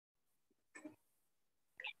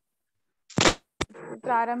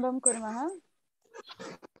प्रारम्भं कुर्मः।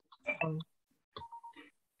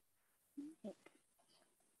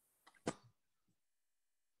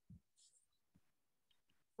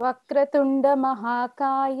 वक्रतुंड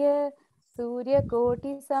महाकाय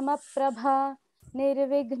सूर्यकोटि समप्रभा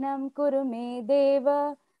निर्विघ्नं कुरु मे देव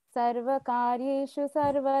सर्वकार्येषु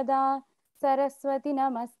सर्वदा। सरस्वती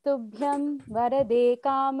नमस्तुभ्यं वरदे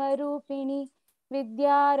कामरूपिणि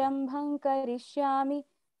विद्यारम्भं करिष्यामि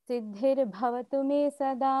सिद्धिर्भवतु मे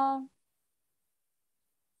सदा।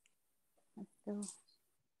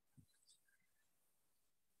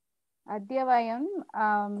 अद्य वयं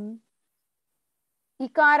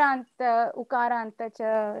इकारान्त उकारान्त च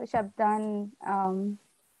शब्दान्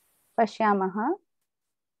पश्यामः।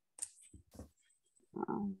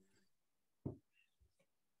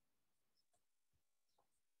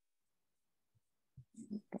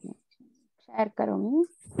 शेअर करोमि।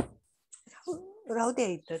 राहू दे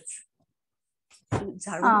इथंच।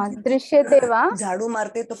 दृश्यते वा? झाडू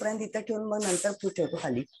मारते तोपर्यंत इथं ठेवून मग नंतर ठेवतो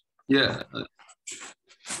खाली।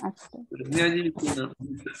 अस्तु।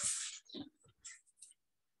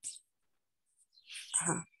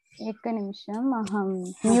 एकनिमिषम् अहं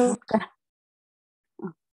म्यूट्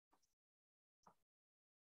करोमि।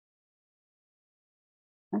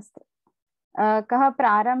 अस्तु। कः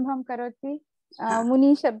प्रारम्भं करोति?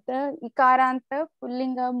 मुनिशब्द इकारान्त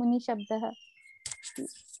पुल्लिङ्ग मुनिशब्दः।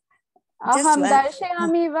 अहं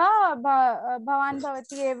दर्शयामि वा भवान्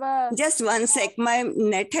भवती एव? Just 1 sec, my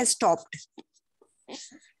net has stopped.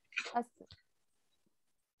 अस्तु।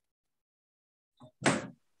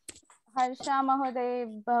 हर्षा महोदय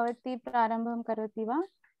भवती प्रारम्भं करोति वा?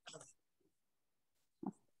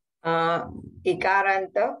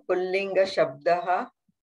 इकारान्त पुल्लिङ्ग शब्दः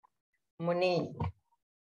मुनि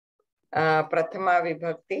प्रथमा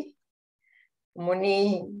विभक्ति मुनि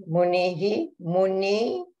मुनिः मुनि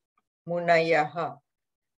मुनयः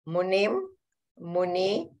मुनिं मुनि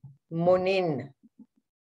मुनिन्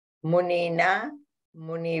मुनिना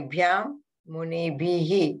मुनिभ्यां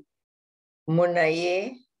मुनिभिः मुनये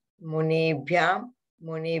मुनिभ्यां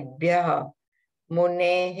मुनिभ्यः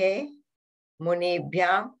मुनेः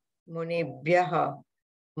मुनिभ्यां मुनिभ्यः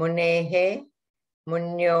मुनेः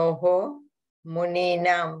मुन्योः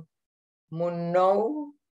मुनीनां मुन्नौ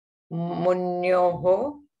मुन्योः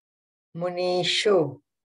मुनीषु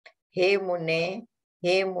हे मुने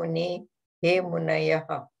हे मुनि हे मुनयः।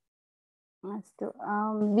 अस्तु।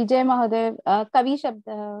 विजय महोदय कवि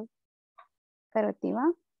शब्दः करोति वा?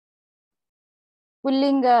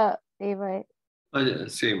 पुल्लिङ्ग एव।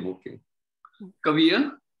 Same okay. कविय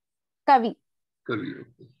कवि कवि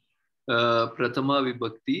ओके। प्रथमा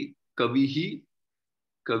विभक्ति कविः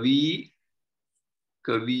कवि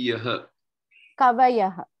कवियः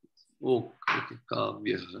कवयः। ओके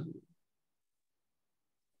काव्यः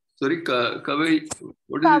सॉरी कवि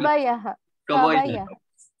कवयः कवयः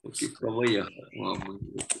ओके कवयः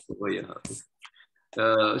कवयः।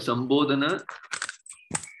 संबोधन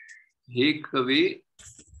हे कवि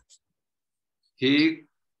हे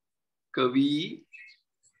कवि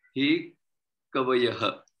हे कवयः।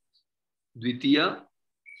 द्वितीया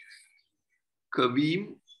कवीं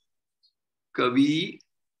कवि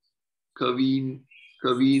कवीन्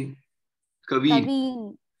कवीन् कवीन्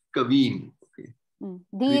कवीन्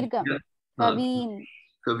दीर्घ कवीन्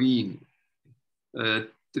कवीन्।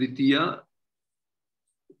 तृतीया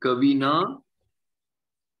कविना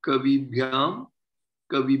कविभ्यां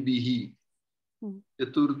कविभिः।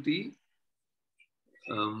 चतुर्थी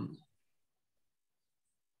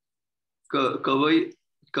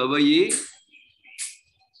कवये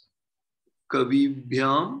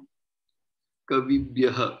कविभ्यां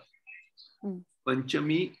कविभ्यः।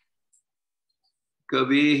 पंचमी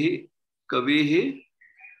कवेः कवेः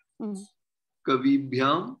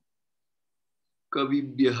कविभ्यां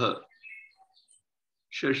कविभ्यः।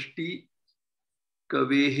 षष्ठी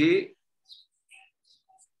कवेः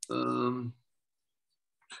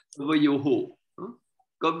कवयोः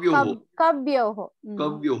कव्योः कव्योः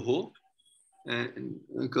कव्योः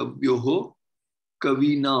कव्योः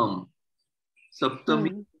कवीनां। सप्तमी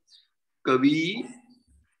कवि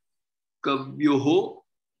कव्योः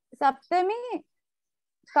सप्तमी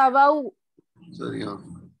कवौ सॉरी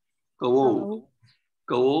कवौ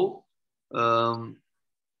कवौ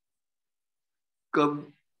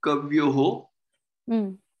कव्योः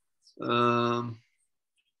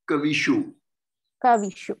कविषु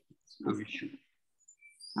कविषु कविषु।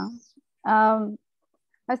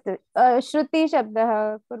 अस्तु। श्रुति शब्दः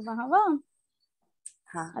कुर्मः वा?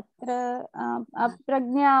 अत्र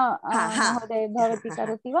प्रज्ञा महोदय भवती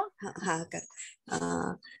करोति वा?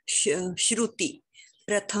 श्रुति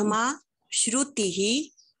प्रथमा श्रुतिः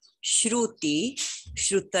श्रुति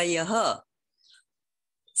श्रुतयः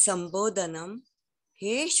संबोधनम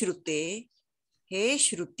हे श्रुते हे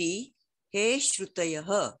श्रुति हे श्रुतयः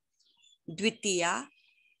द्वितीया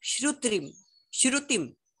श्रुतिम श्रुतिम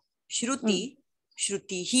श्रुति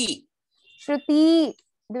श्रुतिः श्रुति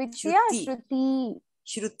द्वितीया श्रुति श्रुति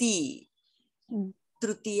श्रुति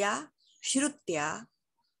तृतीया श्रुत्या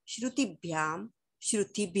श्रुतिभ्यां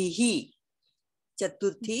श्रुतिभिः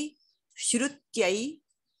चतुर्थी श्रुत्यै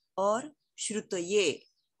और श्रुतये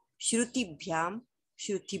श्रुतिभ्यां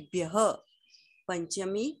श्रुतिभ्यः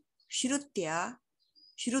पंचमी श्रुत्या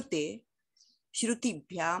श्रुते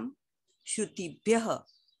श्रुतिभ्यां श्रुतिभ्यः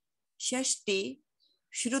षष्ठी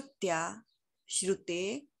श्रुत्या श्रुते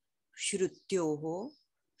श्रुत्योः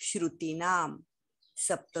श्रुतीनां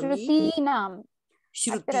सप्तमी श्रुतीनां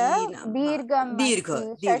श्रुतीनां दीर्घं दीर्घ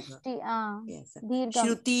षष्ठी दीर्घं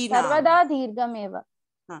श्रुतीनां सर्वदा दीर्घमेव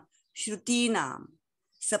श्रुतीनां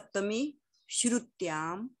सप्तमी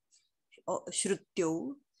श्रुत्यां श्रुत्यौ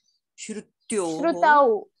श्रुत्योः श्रुतौ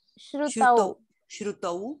श्रुतौ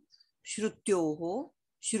श्रुतौ श्रुत्योः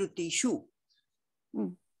श्रुतिषु।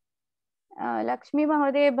 लक्ष्मी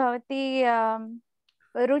महोदय भवती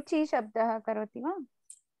रुचि शब्दः करोति वा?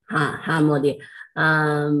 हाँ महोदय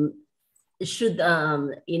शुद्ध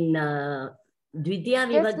in द्वितीया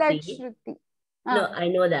विभक्ति. No, I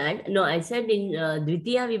know that. No, I said in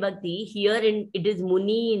Dvitiya Vibhakti, here it is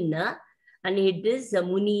Muni and it is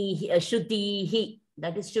Muni, Shruti hi.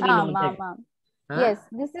 That is to be noted. Yes,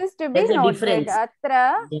 this is to be noted.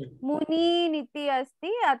 Atra Muni niti asti,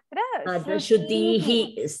 atra Shruti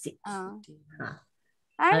hi asti.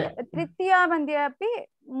 And Tritiya Bandhya api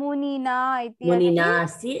Munina iti Munina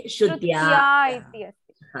asti, Shrutya iti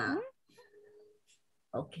asti.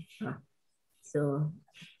 Okay. So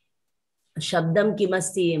शब्दं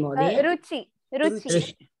किमस्ति महोदय? रुचि रुचि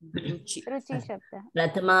रुचि शब्दः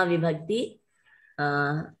प्रथमा विभक्ति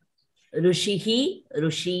ऋषिः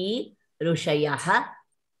ऋषि ऋषयः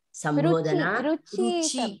संबोधना रुचि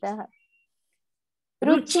शब्दः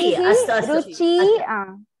रुचि अस्तु रुचि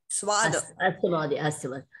स्वाद अस्तु महोदय अस्तु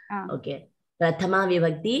ओके प्रथमा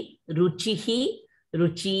विभक्ति रुचिः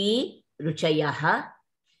रुचि रुचयः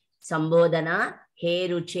संबोधना हे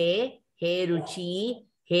रुचे हे रुचि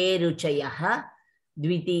हे रुचयः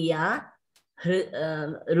द्वितीया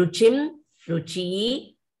रुचिं रुचि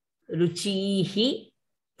रुचिः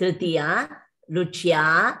तृतीया रुच्या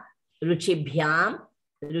रुचिभ्यां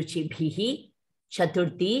रुचिभिः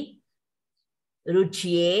चतुर्थी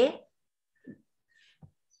रुच्ये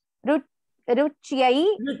रुच्यै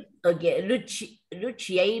ओके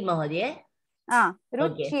रुच्यै महोदय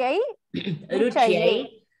रुच्यै रुच्यै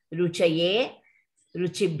रुचये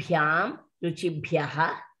रुचिभ्यां रुचिभ्यः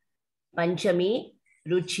पंचमी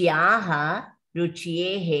रुच्याः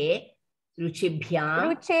रुच्येः रुचिभ्यां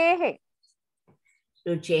रुचेः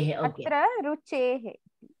ओके अत्र रुचेः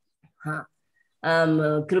हाँ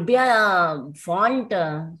कृपया फॉन्ट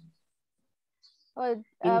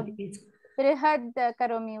बृहद्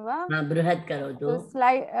करोमि वा? बृहद् करोतु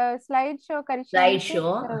स्लाइड शो करिष्यामि स्लाइड शो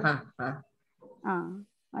हाँ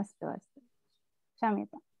अस्तु अस्तु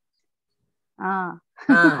क्षम्यताम्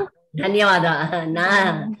धन्यवादः न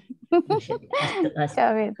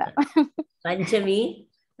पंचमी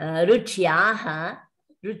रुच्याः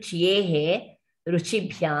रुच्येः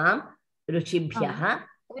रुचिभ्यां रुचिभ्यः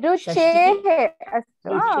रुचेः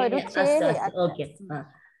ओके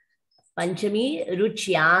पंचमी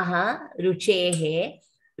रुच्याः रुचेः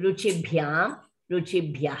रुचिभ्यां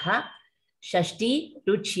रुचिभ्यः षष्ठी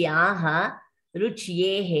रुच्याः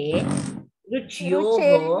रुच्येः रुच्योः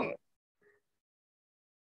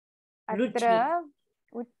अत्र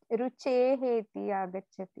रुचेः इति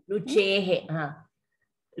आगच्छति रुचेः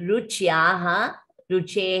रुच्याः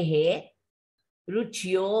रुचेः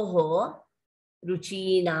रुच्योः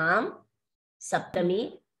रुचीनां सप्तमी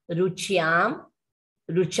रुच्यां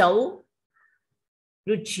रुचौ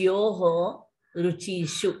रुच्योः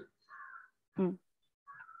रुचिषु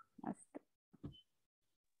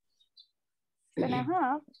पुनः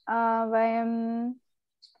वयं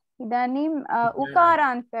इदानीम्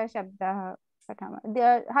उकारान्त शब्दः पठामः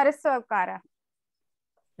हरस्वकारः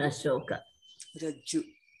रज्जु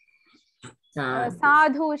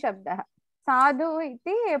साधु शब्दः साधु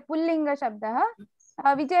इति पुल्लिङ्ग शब्दः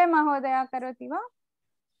विजय महोदय करोति वा?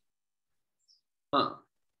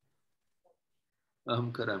 अहं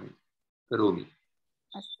करोमि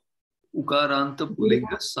उकारान्त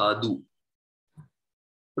पुल्लिङ्ग साधु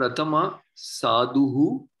प्रथमा साधुः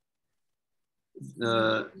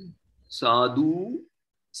साधु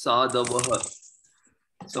साधवः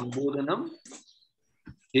संबोधनम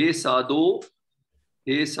हे साधो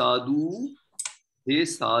हे साधु हे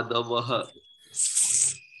साधवः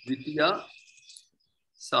द्वितीया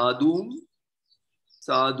साधुं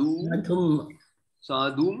साधु मधुम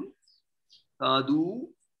साधुं साधु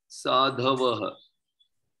साधवः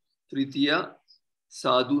तृतीया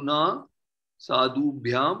साधुना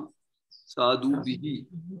साधुभ्यां साधुभिः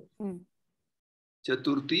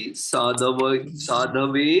चतुर्थी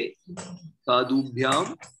साधवे साधुभ्यां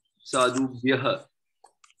साधुभ्यः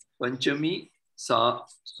पंचमी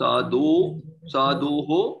साधोः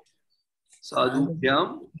साधुभ्यां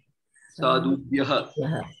साधुभ्यः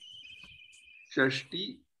षष्ठी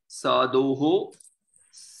साधोः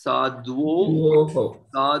साधवो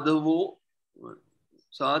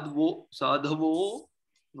साधवोः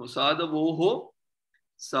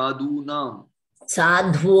साधूनां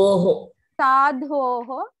साधवोः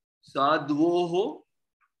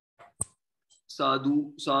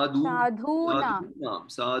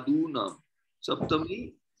साधूनां सप्तमी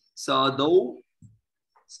साधवोः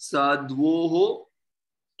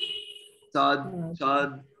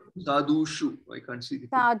साधुषु I can't see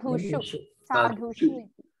साधुषु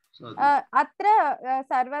अत्र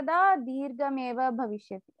सर्वदा दीर्घमेव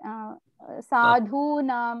भविष्यति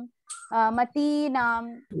साधूनां मतीनां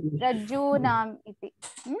रज्जूनाम् इति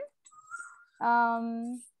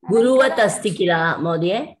गुरुवत् अस्ति किल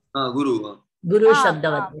महोदय गुरु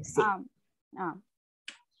शब्दवत् अस्ति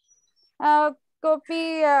कोऽपि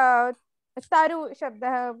तरु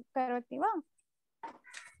शब्दः करोति वा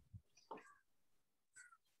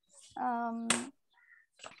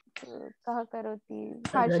कः करोति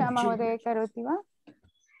हर्षा महोदय करोति वा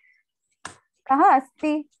कः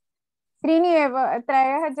अस्ति त्रीणि एव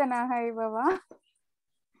त्रयः जनाः एव वा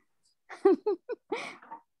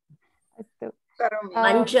अस्तु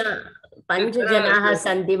पञ्च जनाः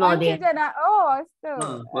सन्ति महोदय ओ अस्तु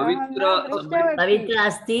पवित्र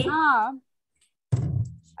अस्ति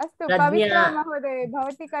अस्तु पवित्र महोदय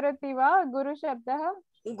भवती करोति वा गुरुशब्दः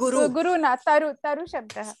गुरु न तरु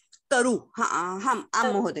शब्दः तरु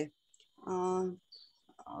आम् महोदय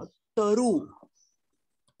तरु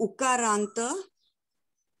उकारान्त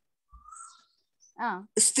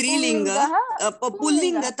स्त्रीलिंग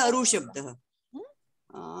पुल्लिंग तरु शब्दः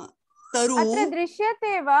तरु अत्र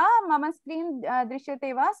दृश्यते वा मम स्क्रीन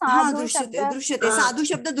दृश्यते वा साधु दृश्यते साधु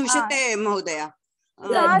शब्द दृश्यते महोदय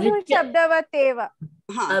साधु शब्दवत् एव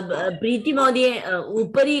प्रीति महोदय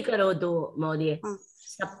उपरि करोतु महोदय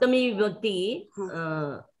सप्तमी विभक्ति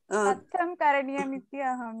कथं करणीयम् इति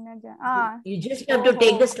अहं न जानामि you just have to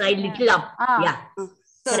take the slide little up yeah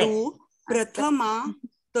तरु प्रथमा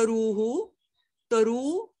तरुः तरु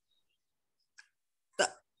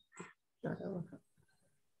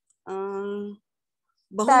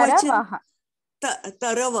बहुवचन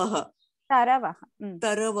तरवः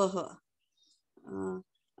तरवः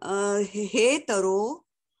हे तरो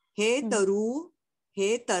हे तरु हे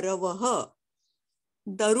तरवः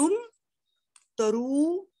तरुं तरु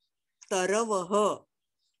तरवः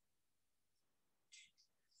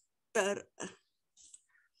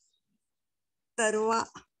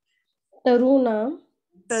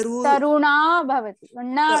तरुणा भवति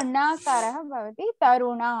णकारः भवति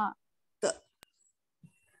तरुणा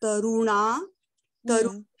तरुणा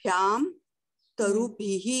तरुभ्यां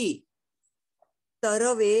तरुभिः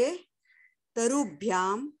तरवे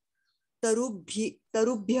तरुभ्यां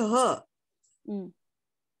तरुभ्यः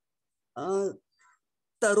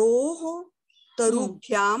तरोः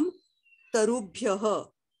तरुभ्यां तरुभ्यः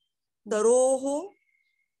तरोः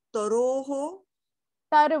तरोः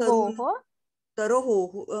तरवोः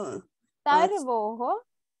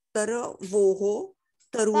तरवोः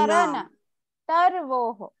तरुणां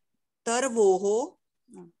तरवोः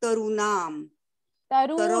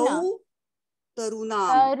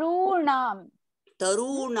तरुणां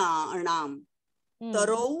तरुणां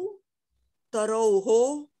तरौ तरौः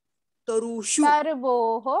तरुषु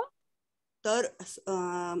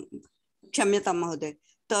क्षम्यतां महोदय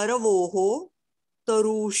तरवोः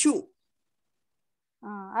तरुषु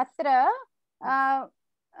अत्र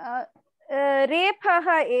रेफः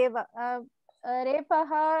एव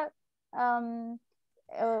रेफः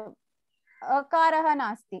अकारः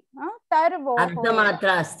नास्ति तर्वोः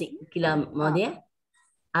अर्धमात्रा अस्ति किल महोदय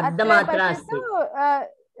अर्धमात्रा अस्ति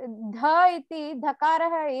ध इति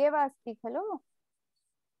धकारः एव अस्ति खलु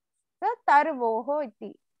तर्वोः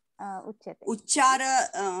इति उच्यते उच्चार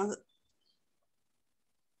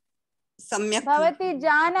सम्यक् भवती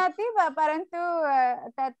जानाति परन्तु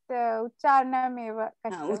तत् उच्चारणमेव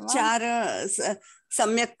उच्चार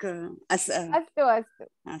सम्यक् अस्तु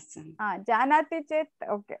अस्तु जानाति चेत्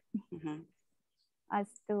ओके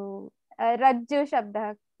अस्तु रज्जु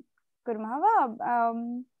शब्दः कुर्मः वा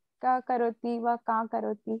का करोति वा का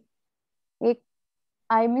करोति एक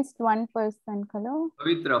I missed one person खलु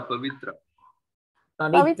Pavitra, Pavitra.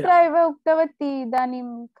 पवित्रा एव उक्तवती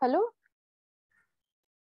इदानीं खलु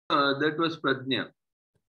That was Pradnya.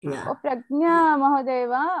 ओ प्रज्ञा महोदय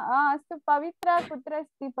वा अस्तु पवित्रा कुत्र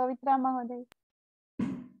अस्ति पवित्रा महोदय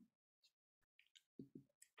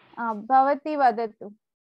भवती वदतु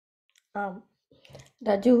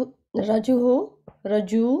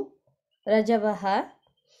रजु रजवः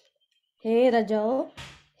हे रजौ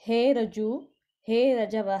हे रजु हे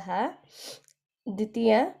रजवः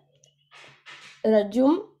द्वितीय रजु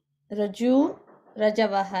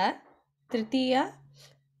रजवः तृतीय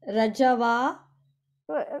रजवा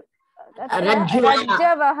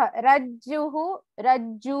रज्जवः रज्जुः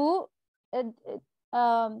रज्जु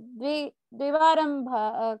द्विवारं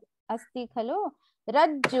अस्ति खलु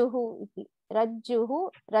रज्जुः इति रज्जुः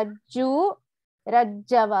रज्जु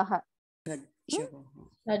रज्जवः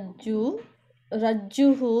रज्जुः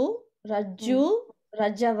रज्जु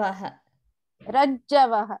रजवः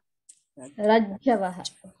रज्जवः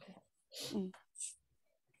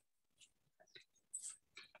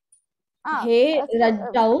हे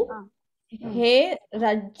रज्जौ हे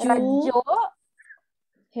रज्जो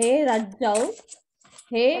हे रज्जौ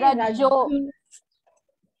हे रज्जो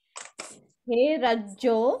हे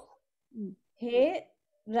रज्जो हे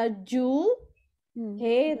रज्जु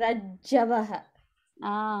हे रज्जवः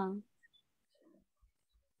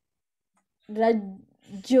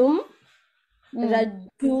रज्जुं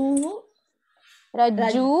रज्जुः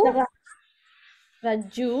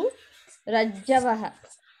रज्जु रज्जवः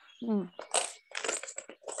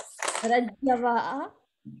रज्जवा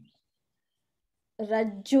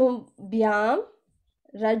रज्जुभ्यां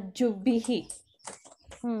रज्जुभिः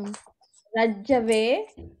रज्जवे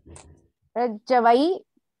रज्जवै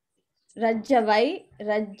रज्जवे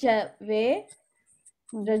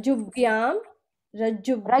रज्जुभ्यां रज्जुभ्यः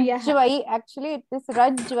रज्जवै actually it is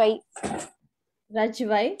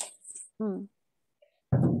रज्जवै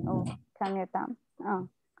oh क्षम्यताम्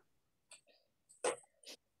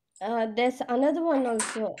there's another one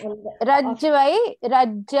also रज्जवै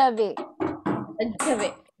रज्जवे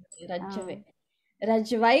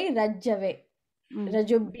रज्जवे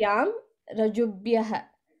रजुभ्यां रजुभ्यः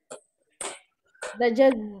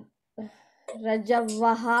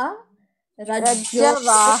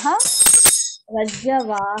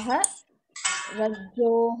रजवाः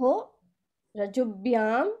रज्जोः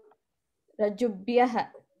रजुभ्यां रजुभ्यः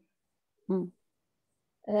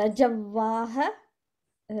रजवाः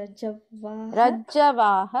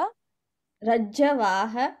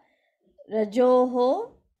रजोः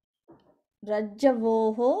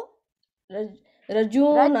रज्जवोः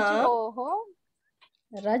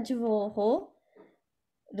रज्वोः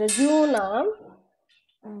रजूनां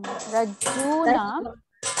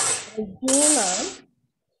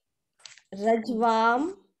रज्वां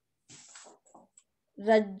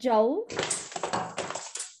रज्जौ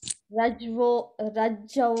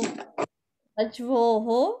रज्वोः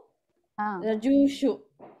रजूषु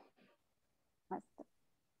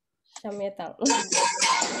क्षम्यताम्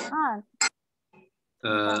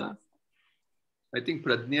I think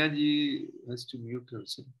Pradnya ji has to mute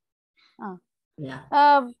herself.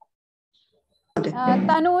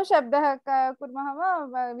 तनु शब्दः कुर्मः वा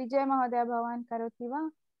विजय महोदय भवान् करोति वा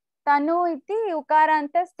तनु इति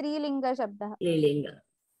उकारान्त स्त्रीलिङ्ग शब्दः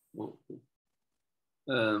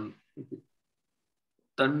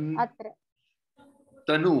अत्र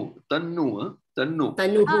तनु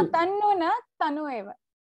न तनु एव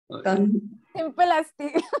सिम्पल् अस्ति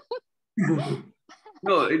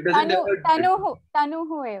No, it doesn't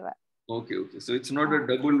tanuhu eva okay so it's not a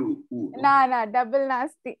double u na double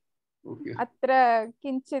nasti okay atra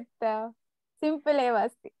kinchit simple eva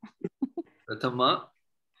asti prathama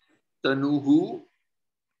tanuhu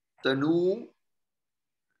tanu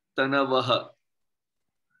tanavah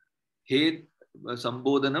he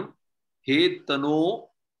sambodhanam he tano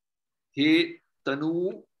he tanu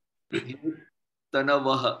he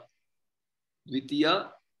tanavah dvitiya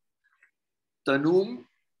तनुम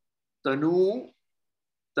तनु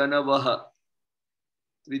तनवः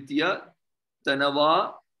तृतीया तनवा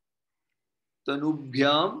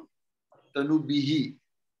तनुभ्यां तनुभिः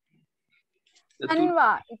तन्वा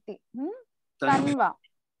इति तन्वा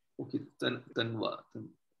okay तन्वा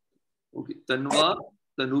okay तन्वा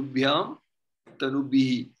तनुभ्यां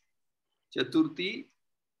तनुभिः Chaturthi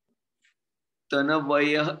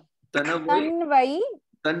तन्वय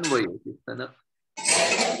okay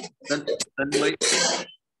Tanvay.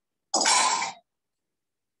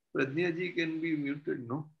 Pradnya ji can be muted,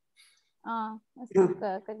 no?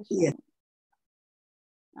 Yeah.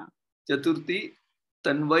 Chaturthi,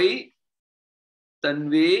 Tanvay,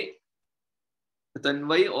 Tanve,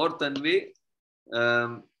 तन्वई और तन्वे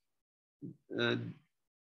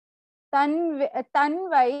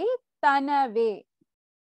तन्वै तनवे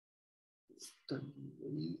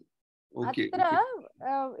okay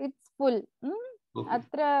अत्र it's full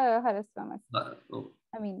अत्र ह्रस्वम् अस्ति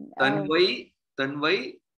I mean तन्वई तन्वई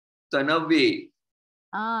Tanwe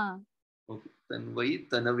ah okay तन्वई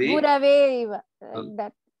तनवे गुरवे इव like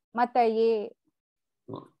that मतये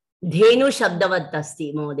धेनु शब्दवत्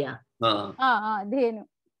अस्ति महोदय धेनु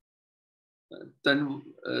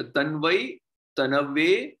तन्वै तनवे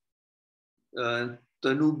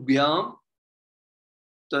तनुभ्यां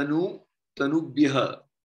तनुभ्यः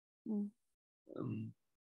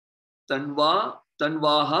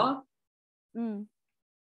तन्वाः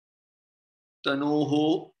तनोः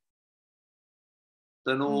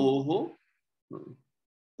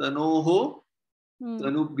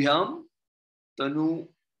तनुभ्यां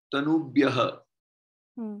तनुभ्यः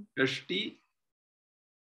षष्ठी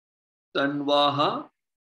तन्वाः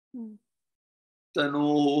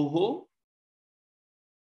तनोः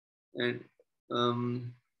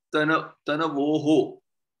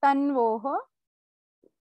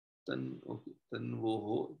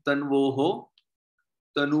तनवोः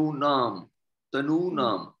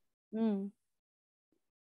तनूनां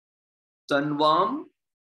तन्वां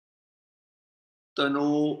तनौ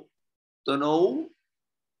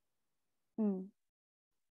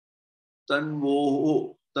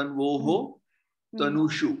तन्वोः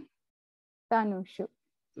तनुषु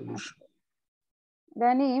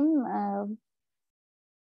इदानीं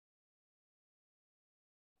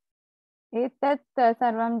एतत्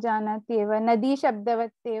सर्वं जानाति एव नदी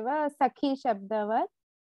शब्दवत् एव सखी शब्दवत्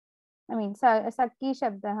I mean सखी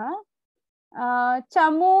शब्दः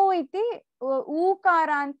चमु इति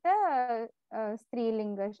ऊकारान्त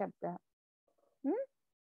स्त्रीलिङ्ग शब्दः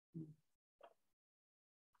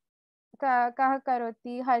कः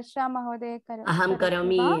करोति हर्षा महोदय अहं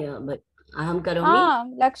करोमि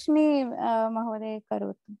लक्ष्मी महोदय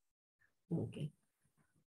करोतु ओके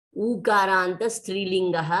ऊकारान्त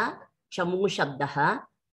स्त्रीलिङ्गः चमू शब्दः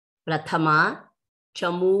प्रथमा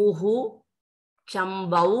चमूः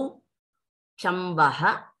चम्बौ चम्बः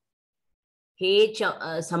हे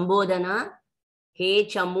संबोधना हे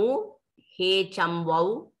चमू हे चम्बौ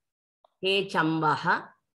हे चम्बः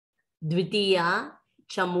द्वितीया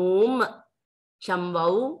चमूम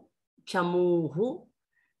चम्बौ चमूः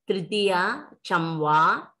तृतीया चम्वा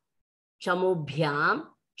चमुभ्यां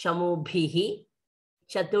चमुभिः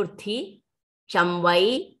चतुर्थी चम्वै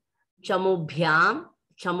चमुभ्यां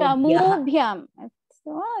चमुभ्यां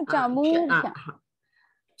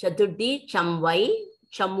चतुर्थी चम्वै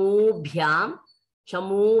चमुभ्यां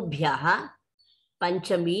चमुभ्यः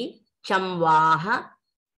पंचमी चम्वाः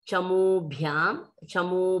चमुभ्यां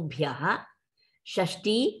चमुभ्यः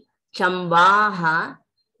षष्ठी चम्वाः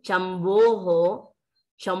चम्वोः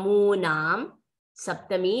चमूनां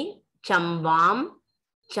सप्तमी चम्वां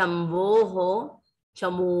चम्वोः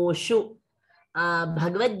चमूषु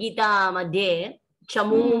भगवद्गीता मध्ये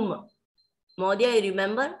चमूम महोदय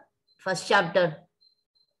रिमेम्बर फर्स्ट चैप्टर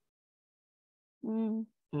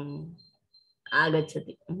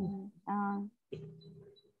आगच्छति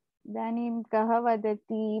इदानीं कः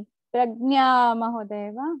वदति प्रज्ञा महोदय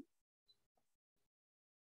वा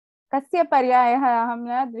कस्य पर्यायः अहं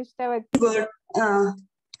न दृष्टवती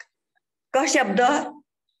कः शब्दः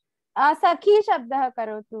सखी शब्दः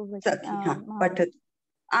करोतु पठतु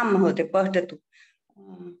आं महोदय पठतु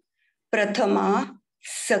प्रथमा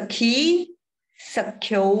सखी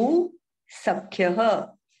सख्यौ सख्यः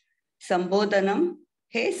संबोधनं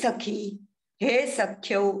हे सखी हे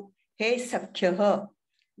सख्यौ हे सख्यः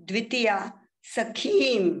द्वितीया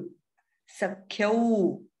सखीं सख्यौ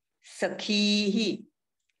सखीः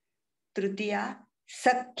तृतीया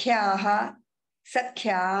सख्याः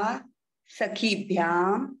सख्या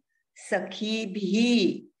सखीभ्यां सखीभिः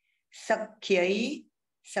सख्यै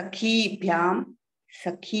सखीभ्यां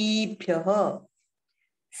सखीभ्यः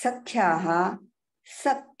सख्याः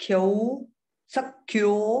सख्यौ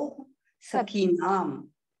सख्यो सखीनां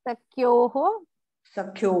सख्योः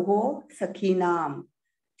सखीनां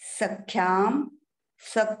सख्यां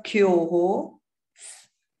सख्योः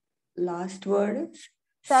last word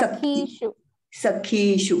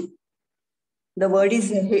सखीषु the word is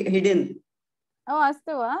hidden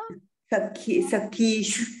अस्तु वा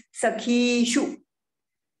सखीषु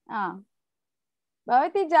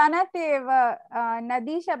भवती जानाति एव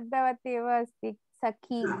नदी शब्दवत् एव अस्ति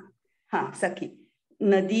सखी सखी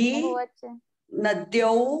नदी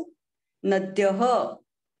नद्यौ नद्यः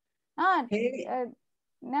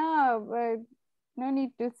no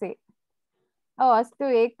need to say ओ अस्तु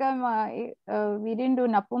एकं we didn't do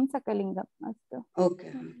नपुंसकलिङ्गम् अस्तु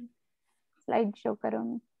Okay. स्लैड् शो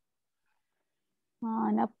करोमि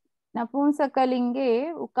नपुंसकलिङ्गे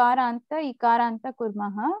उकारान्त इकारान्त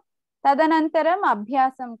कुर्मः तदनन्तरम्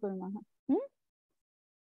अभ्यासं कुर्मः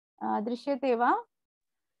दृश्यते वा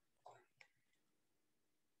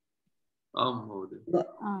आं महोदय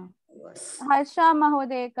हर्षा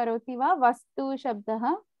महोदय करोति वा वस्तु शब्दः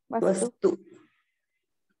वस्तु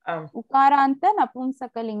उकारान्त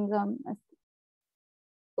नपुंसकलिङ्गम् अस्ति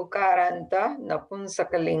उकारान्त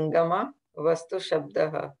नपुंसकलिङ्गम वस्तु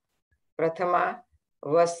शब्दः प्रथमा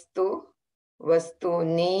वस्तु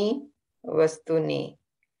वस्तूनि वस्तूनि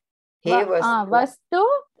हे वस्तु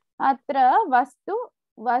अत्र वस्तु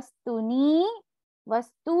वस्तूनि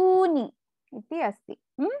वस्तूनि इति अस्ति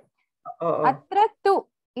अत्र तु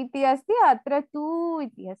इति अस्ति अत्र तु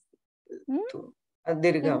इति अस्ति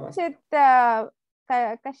किञ्चित्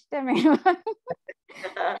कष्टमेव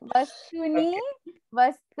वस्तूनि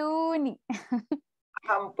वस्तूनि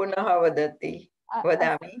अहं पुनः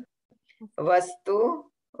वदामि वस्तु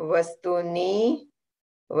वस्तूनि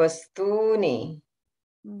वस्तूनि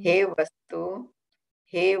हे वस्तु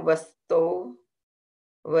हे वस्तौ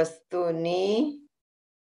वस्तूनि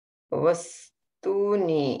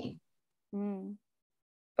वस्तूनि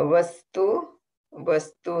वस्तु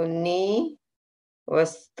वस्तूनि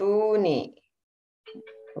वस्तूनि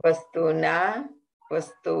वस्तुना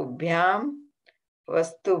वस्तुभ्यां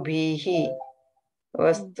वस्तुभिः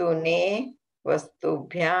वस्तुने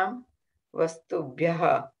वस्तुभ्यां वस्तुभ्यः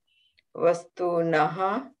वस्तुनः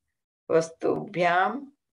वस्तुभ्यां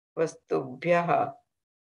वस्तुभ्यः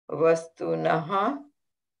वस्तुनः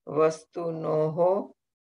वस्तुनोः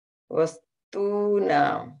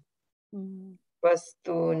वस्तूनां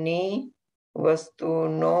वस्तूनि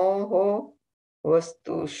वस्तुनोः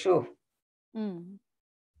वस्तुषु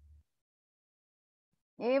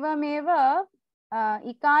एवमेव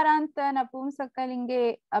इकारान्त नपुंसकलिङ्गे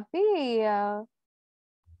अपि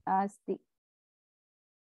अस्ति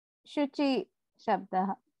शुचि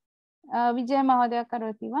शब्दः विजय महोदय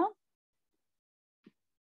करोति वा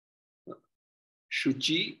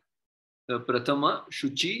शुचि प्रथम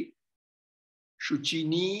शुचि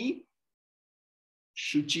शुचिनी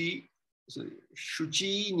शुचि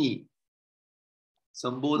शुचीनि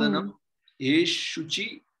संबोधनम हे शुचि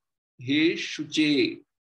हे शुचे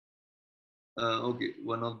okay,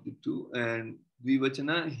 one of the two, and द्विवचन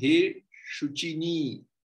हे शुचिनी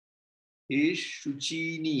हे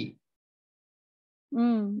शुचिनी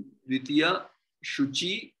द्वितीय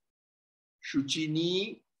शुचि शुचिनी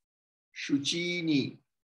शुचीनि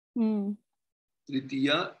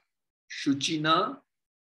तृतीय शुचिना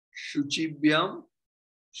शुचिभ्यां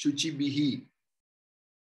शुचिभिः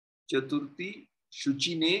चतुर्थी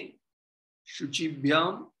शुचिने शुचिभ्यां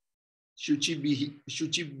शुचिभिः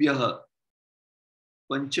शुचिभ्यः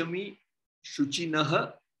पंचमी शुचिनः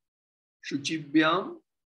शुचिभ्यां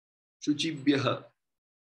शुचिभ्यः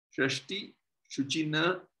षष्ठी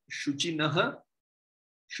शुचिनः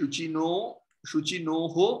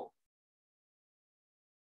शुचिनोः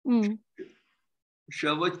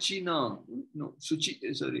शवचिनां no Shuchi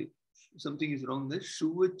sorry something is wrong there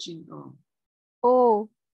शुवचिनां oh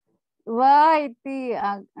va iti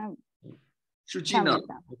शुचिनां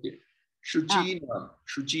okay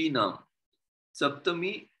शुचीनां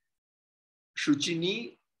सप्तमी शुचिनी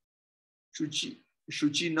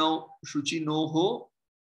शुचिनोः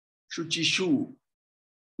शुचिषु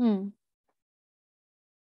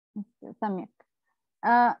सम्यक्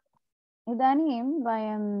इदानीं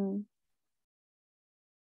वयं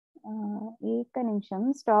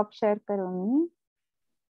एकनिमिषं स्टाप् शेर् करोमि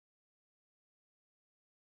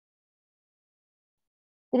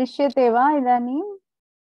दृश्यते वा इदानीं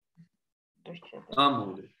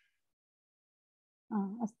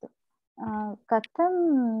अस्तु कथम्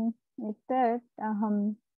एतत् अहं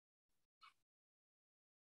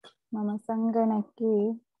मम सङ्गणके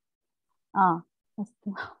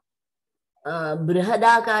अस्तु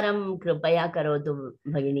बृहदाकारं कृपया करोतु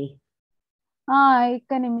भगिनी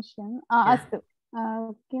एकनिमिषम् अस्तु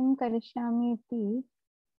किं करिष्यामि इति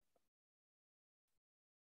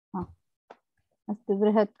अस्तु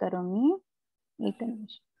बृहत् करोमि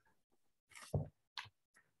एकनिमिषम्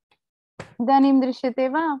इदानीं दृश्यते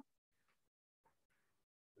वा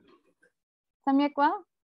सम्यक् वा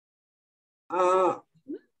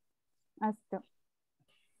अस्तु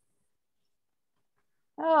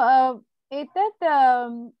एतत्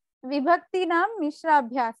विभक्तीनां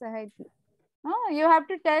मिश्राभ्यासः इति यू हैव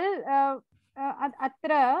टू टेल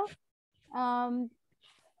अत्र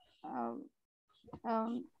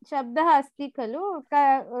शब्दः अस्ति खलु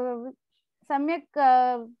सम्यक्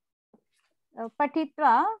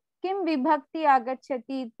पठित्वा किं विभक्ति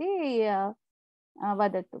आगच्छति इति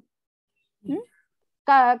वदतु।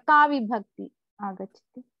 का विभक्ति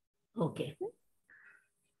आगच्छति? ओके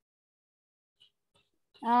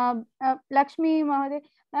लक्ष्मी महोदय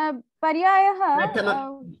पर्यायः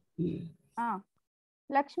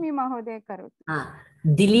लक्ष्मी महोदय करोतु।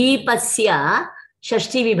 दिलीपस्य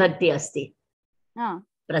षष्ठी विभक्ति अस्ति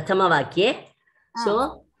प्रथमवाक्ये। सो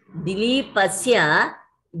दिलीपस्य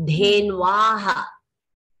धेन्वाः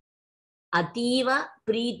अतीव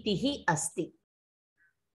प्रीतिः अस्ति।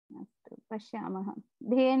 अस्तु पश्यामः।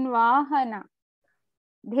 धेन्वाः न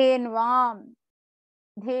धेन्वां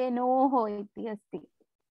धेनोः इति अस्ति।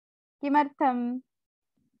 किमर्थं?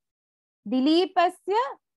 दिलीपस्य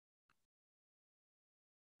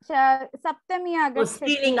सप्तमी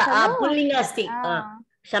आगच्छति खलु। पुल्लिङ्ग अस्ति,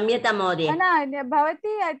 क्षम्यतां महोदय। न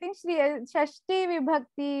भवती ऐ थिङ्क् षष्ठी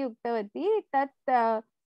विभक्ति उक्तवती, तत्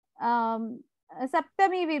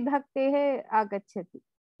सप्तमी विभक्तेः आगच्छति।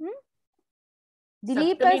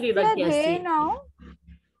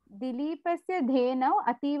 दिलीपस्य धेनौ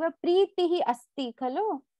अतीव प्रीतिः अस्ति खलु।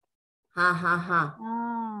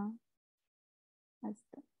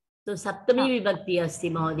 अस्तु, तो सप्तमी विभक्ति अस्ति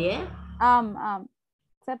महोदय। आम् आम्,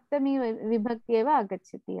 सप्तमी विभक्ति एव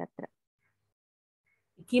आगच्छति अत्र।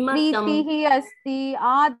 प्रीतिः अस्ति,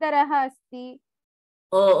 आदरः अस्ति।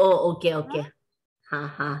 Okay okay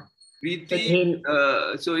Preeti,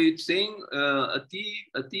 so it's saying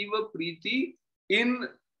ativa preeti in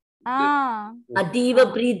अतीव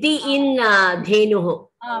प्रीति in धेनुः।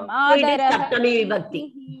 सप्तमी विभक्ति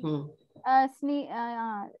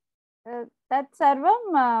तत् सर्वं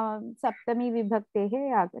सप्तमी विभक्तेः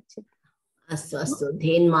आगच्छति। अस्तु अस्तु,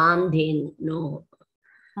 धेन्वां धेनोः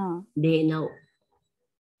धेनौ।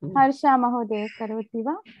 हर्षा महोदय करोति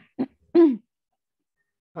वा?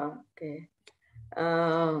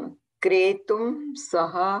 क्रेतुं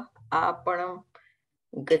सः आपणं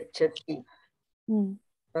गच्छति।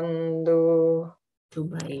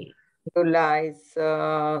 तण्डुला इस्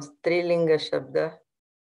स्त्रीलिंग शब्द।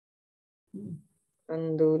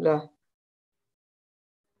 तण्डुलः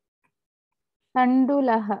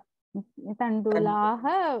तण्डुलाः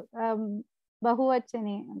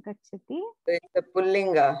बहुवचने गच्छति।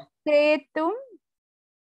 पुल्लिंग। क्रेतुं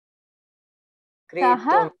सः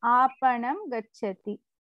आपणं गच्छति।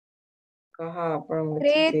 कः आपणं गच्छति?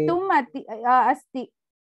 क्रेतुम् अस्ति।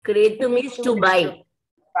 क्रेतुम् इस् टु बै।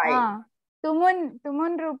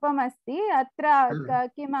 तुमुन् रूपम् अस्ति। अत्र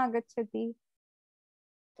किम् आगच्छति?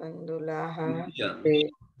 तण्डुलाः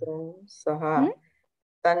क्रेतुं सः।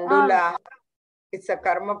 तण्डुलाः इस्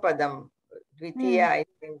कर्मपदं द्वितीया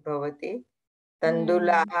भवति।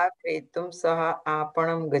 तण्डुलाः क्रेतुं सः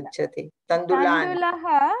आपणं गच्छति। तण्डुलः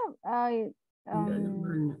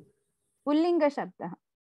पुल्लिङ्गशब्दः,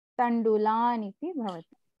 तण्डुलान् इति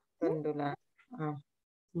भवति।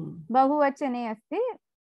 बहुवचने अस्ति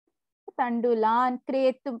तण्डुलान्।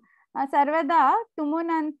 क्रेतुं सर्वदा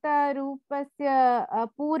तुमुनन्तरूपस्य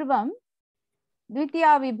पूर्वं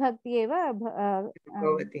द्वितीया विभक्ति एव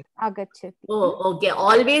आगच्छति। ओके,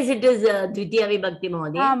 ऑलवेज इट इज द्वितीया विभक्ति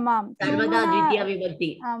महोदय। सर्वदा द्वितीया विभक्ति।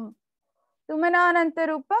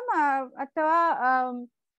 तुमनानन्तरूपम् अथवा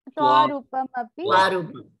त्वारूपम् अपि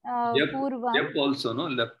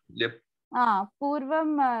पूर्वं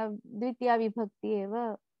द्वितीया विभक्ति एव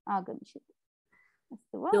आगमिष्यति।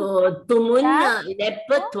 अस्तु वा? तुमुन्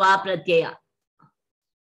लेप् त्वा प्रत्यय।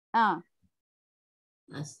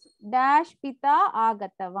 डैश् पिता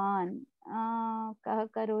आगतवान्। कः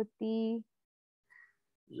करोति?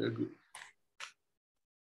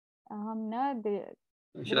 अहं न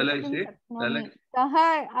शक्नोमि। कः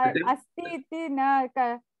अस्ति इति न,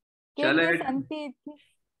 केन्द्रे सन्ति इति।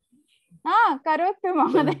 करोतु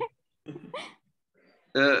महोदय।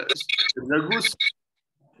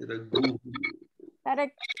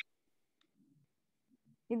 करेक्ट्।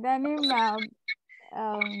 इदानीं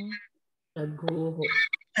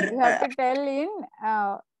you have to tell in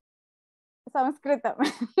संस्कृतं।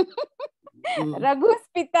 रघुस्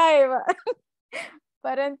पिता एव,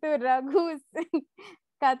 परन्तु रघुस्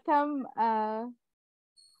कथं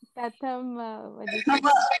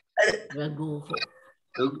Raghu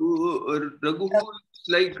is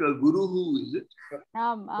like Guruhu, is it?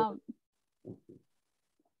 आम्।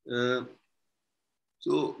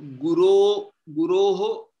 So Guroho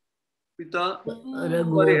Pita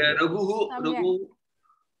Raghu.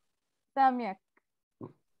 सम्यक्।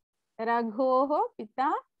 रघोः पिता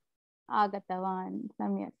आगतवान्।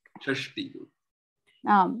 सम्यक्। षष्ठी।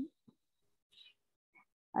 आम्।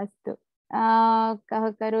 अस्तु, कः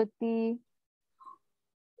करोति?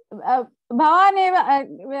 भवान् एव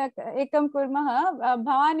एकं कुर्मः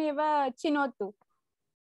भवान् एव चिनोतु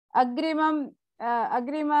अग्रिम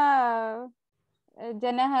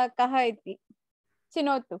जनः कः इति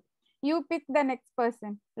चिनोतु you pick the next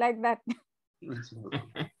person like that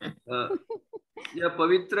yeah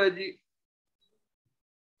Pavitra ji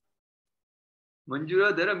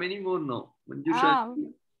Manjura there are many more now Manjusha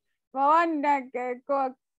भवान्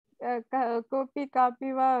कोऽपि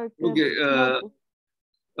कापि वा okay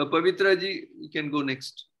Pavitra ji you can go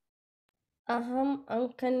next अहम्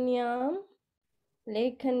अङ्कन्यां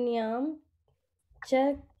लेखन्यां च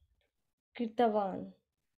कृतवान्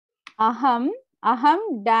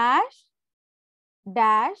अहं dash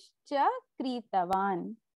dash च कृतवान्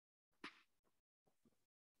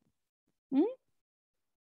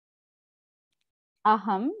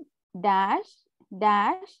अहं dash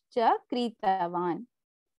dash च कृतवान्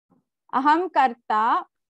अहं कर्ता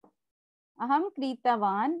अहं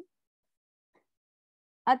कृतवान्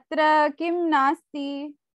अत्र किं नास्ति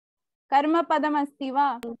कर्मपदम् अस्ति वा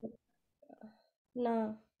न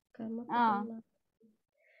कर्मपदं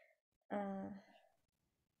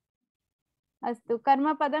अस्तु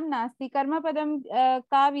कर्मपदं नास्ति कर्मपदं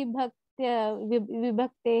का विभक्तेः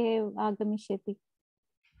आगमिष्यति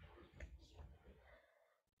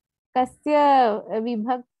कस्य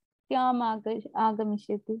विभक्त्याम्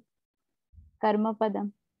आगमिष्यति कर्मपदं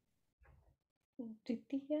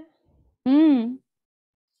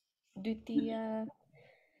द्वितीय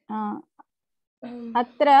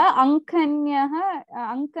अत्र अङ्कन्यः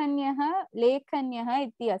लेखन्यः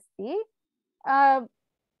इति अस्ति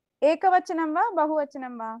एकवचनं वा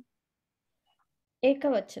बहुवचनं वा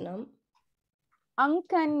एकवचनम्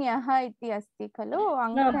अङ्कन्यः इति अस्ति खलु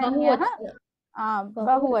अङ्कन्यः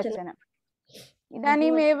बहुवचनम्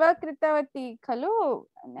इदानीमेव कृतवती खलु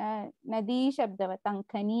नदी शब्दवत्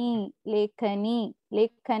अङ्कनी लेखनी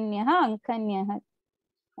लेखन्यः अङ्कन्यः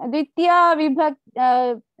द्वितीया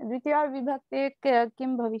विभक्ते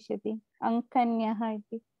किं भविष्यति अङ्कन्यः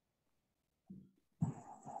इति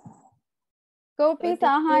कोऽपि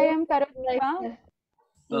साहाय्यं करोति वा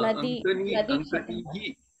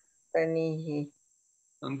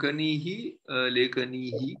अङ्कनीः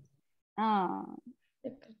लेखनीः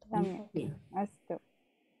सम्यक् अस्तु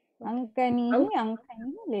अङ्कनीः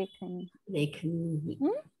अङ्कनीः लेखनीः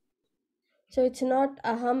So it's not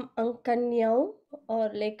aham ankanyau or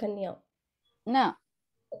lekanyau. न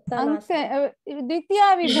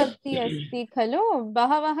द्वितीया विभक्ति अस्ति खलु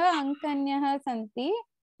बहवः अङ्कन्यः सन्ति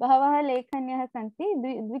बहवः लेखन्यः सन्ति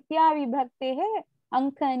द्वितीया विभक्तेः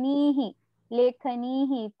अङ्कनीः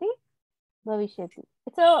लेखनीः इति भविष्यति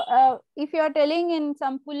so if you are telling in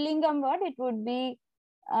some pullingam word it would be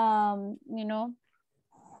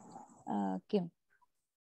kim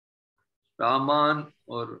Raman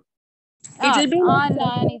or it will be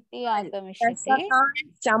iti agamishyati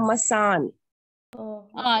chamasan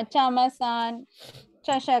chamasan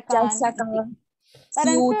chashakan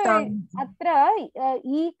परन्तु अत्र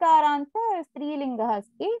ईकारान्त स्त्रीलिङ्गः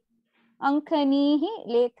अस्ति अङ्कनीः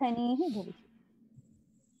लेखनीः भविष्यति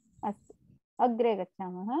अस्तु अग्रे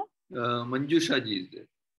गच्छामः मंजुषा जी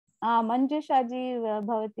मंजुषा जी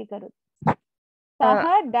भवती करोतु सः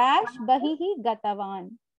डैश बहिः गतवान्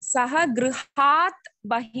सः गृहात्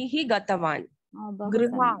बहिः गतवान्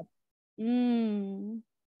गृहात्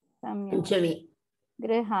सम्यक्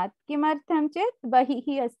गृहात् किमर्थं चेत् बहिः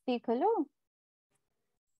अस्ति खलु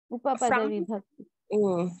उपपदविभक्ति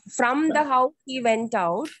from the house he went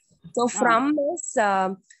out so from is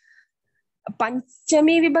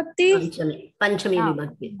पंचमी विभक्ति पंचमी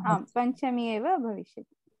एव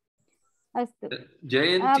भविष्यति अस्तु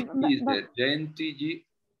जयंती जी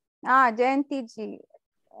जयंती जी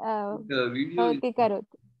भवती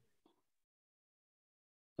करोतु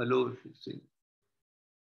हेलो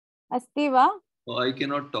अस्ति वा I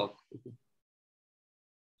cannot talk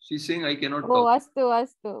she's saying I cannot talk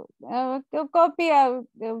अस्तु कोऽपि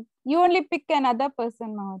you only pick another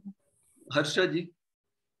person महोदय हर्षा जी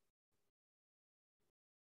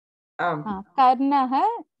कर्णः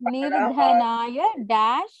निर्धनाय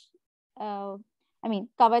डैश I mean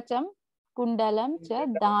कवचं कुण्डलं च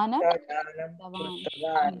दानं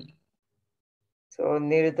so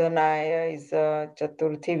निर्धनाय is a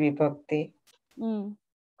चतुर्थी विभक्ति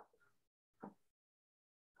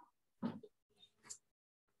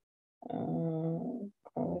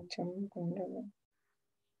कवचं कुण्डलं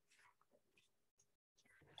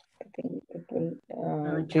I think it will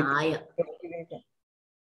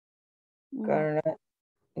कर्ण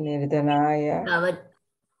निर्धनाय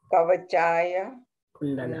कवचाय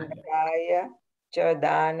कुण्डलाय च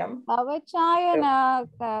दानं कवचाय न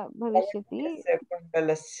भविष्यति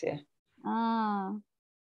कुण्डलस्य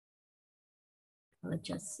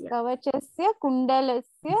कवचस्य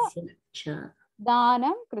कुण्डलस्य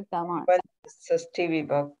दानं कृतवान्. षष्ठी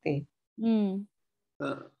विभक्ति.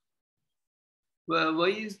 Why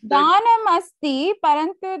is that? दानम् अस्ति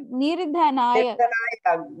परन्तु निर्धनाय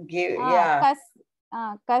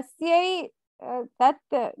कस्यै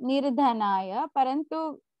तत् निर्धनाय परन्तु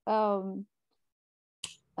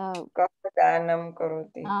दानं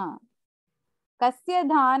करोति. कस्य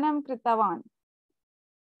दानं कृतवान्.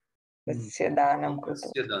 कस्य दानं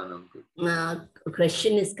कृतवान्.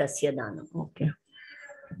 Question is kasya danam. Okay.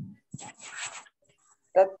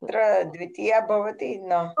 तत्र द्वितीया भवति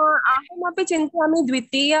न. अहमपि चिन्तयामि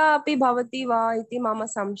द्वितीया अपि भवति वा इति मम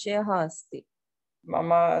संशयः अस्ति.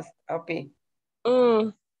 मम अपि.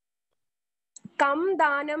 कं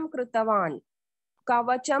दानं कृतवान्.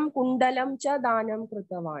 कवचं कुण्डलं च दानं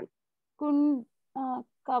कृतवान्.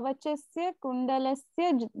 कवचस्य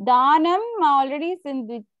कुण्डलस्य दानम् already is in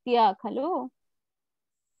द्वितीया खलु.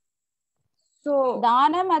 So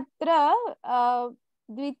दानम् अत्र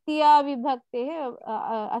द्वितीया विभक्तेः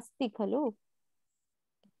अस्ति खलु.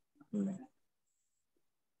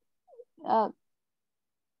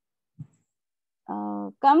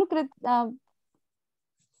 कं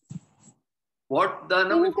What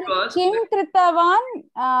danam is first? किं कृतवान्.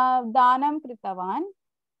 दानं कृतवान्.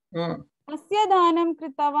 कस्य दानं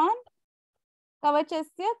कृतवान्.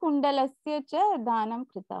 कवचस्य कुण्डलस्य च दानं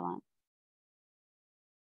कृतवान्.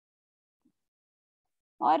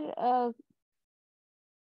 और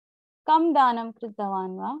कम दानं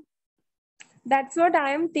कृतवान् वा. That's what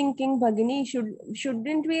I am thinking, Bhagini.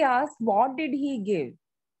 Shouldn't we ask what did he give?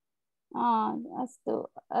 अस्तु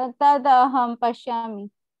तद् अहं पश्यामि.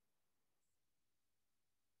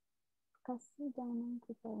 कस्य दानं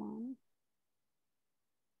कृतवान्.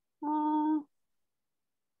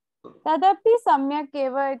 तदपि सम्यक्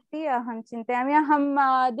एव इति अहं चिन्तयामि. अहं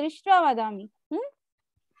दृष्ट्वा वदामि.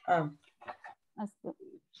 अस्तु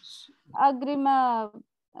अग्रिम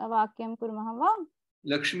वाक्यं कुर्मः वा.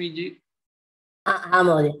 लक्ष्मी जी. हाँ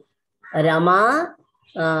महोदय. रमा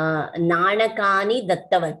नाणकानि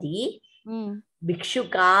दत्तवती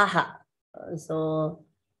भिक्षुकाः. सो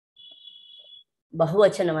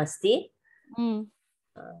बहुवचनमस्ति.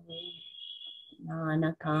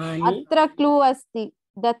 नाणकानि अत्र क्लू अस्ति.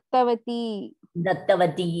 दत्तवती.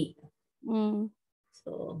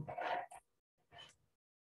 सो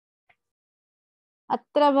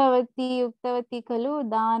अत्र भवती उक्तवती खलु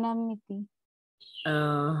दानम् इति.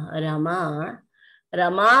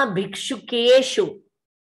 रमा भिक्षुकेषु.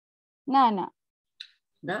 न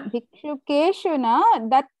भिक्षुकेषु न.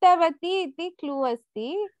 दत्तवती इति क्लू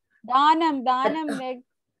अस्ति. दानं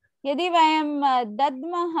यदि वयं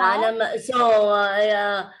दद्मः.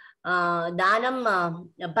 दानं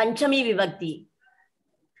पंचमी विभक्ति.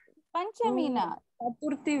 पंचमी न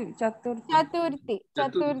चतुर्थी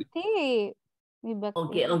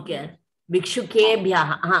विभक्ति. ओके भिक्षुकेभ्यः.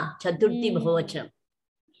 चतुर्थी बहुवचनं.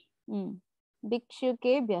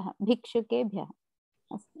 भिक्षुकेभ्यः.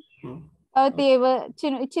 भवती एव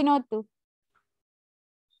चिनोतु.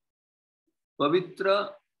 पवित्र.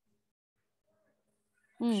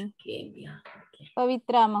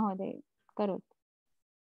 पवित्रा महोदय करोतु.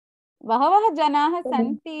 बहवः जनाः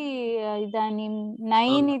सन्ति इदानीं.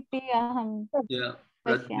 9 इति अहं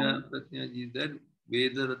पश्यामि.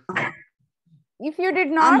 If you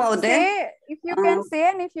did not say, if you can say,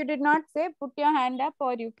 and if you did not say, put your hand up,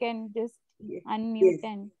 or you can just unmute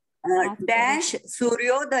and dash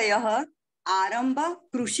सूर्योदयः आरंभ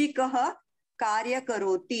कृषिकः कार्य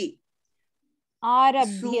करोति.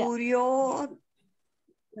 आरभ्य.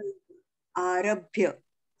 आरभ्य.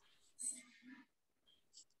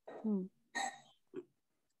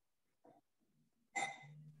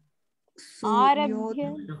 आरभ्य.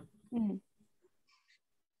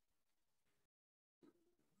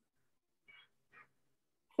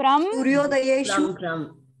 From सूर्योदयेषु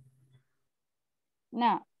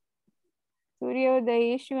न.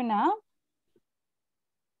 सूर्योदयेषु न.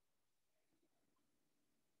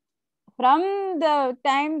 From the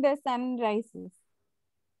time the sun rises.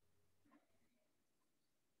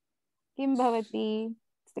 किं भवति.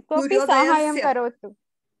 कोऽपि साहाय्यं करोतु.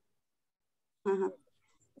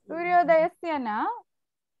 सूर्योदयस्य न.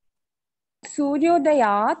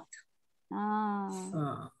 सूर्योदयात्.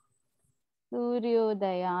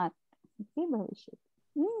 सूर्योदयात् इति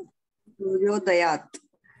भविष्यति. सूर्योदयात्.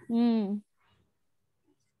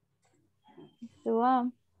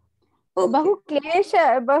 बहु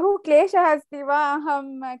क्लेशः अस्ति वा.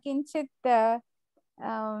 अहं किञ्चित्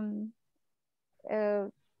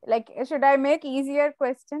like should I make easier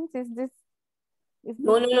questions. Is this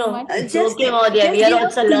no it's okay Mahodaya. We are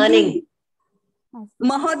also learning.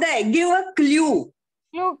 Mahoday, give a clue.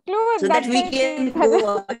 Clue So that we can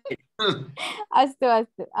go ahead. अस्तु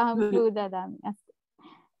अस्तु अहं क्लू ददामि अस्तु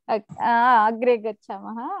अग्रे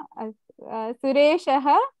गच्छामः सुरेशः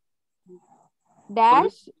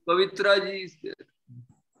dash Pavitra ji is there.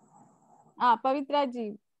 पवित्रा जी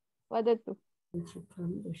वदतु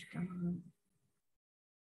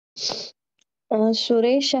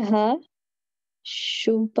सुरेशः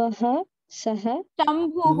शुभः सः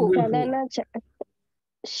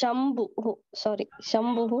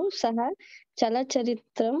शम्भुः सः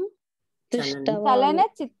चलचित्रं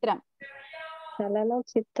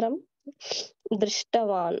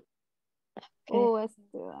दृष्टवान् ओ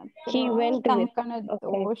अस्तु He went with.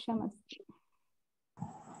 टङ्कणदोषमस्ति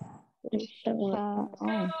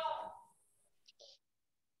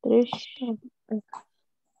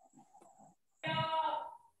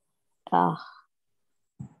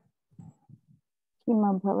किम्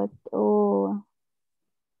अभवत् ओ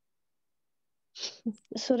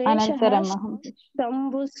सुरेशः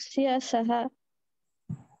शम्भुस्य सह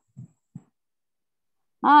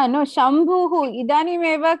नो शम्भुः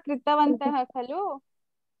इदानीमेव कृतवन्तः खलु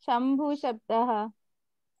शम्भु शब्दः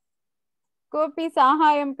कोऽपि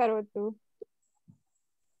साहाय्यं करोतु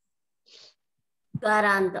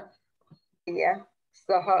कारान्त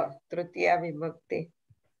सः तृतीया विभक्ति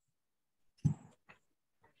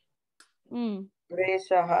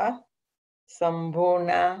सुरेशः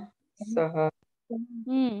शम्भुना सह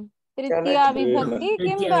तृतीया विभक्ति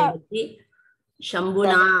किं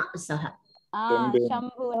शम्भुना सह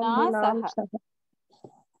शम्भुना सह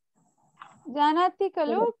जानाति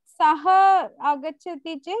खलु सः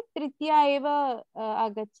आगच्छति चेत् तृतीया एव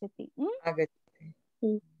आगच्छति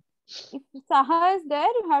if saha is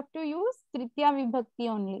there you have to use tritiya vibhakti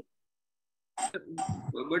only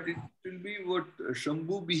But it will be what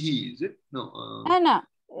Shambhu bihi, is it? No. No.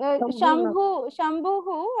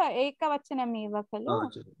 Shambhuhu ekavachanam eva khalu.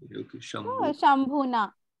 Okay. Shambhu. Shambhuna.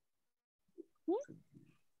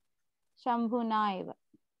 Shambhuna eva.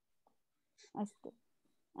 Astu.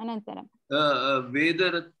 Anantaram.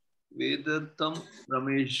 Vedartam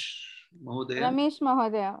Ramesh Mahodaya. Ramesh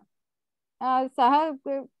Mahodaya. सः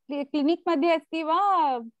clinic मध्ये अस्ति वा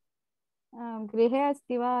गृहे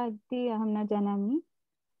अस्ति वा इति अहं न जानामि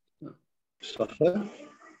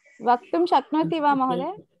वक्तुं शक्नोति वा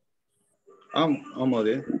महोदय आम्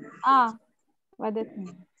महोदय वदतु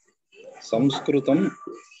संस्कृतं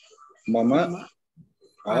मम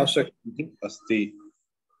आसक्तिः अस्ति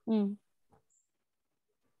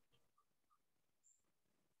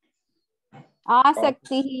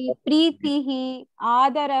आसक्तिः प्रीतिः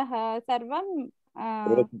आदरः सर्वं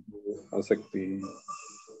आसक्तिः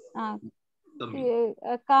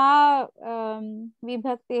का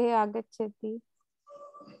विभक्तिः आगच्छति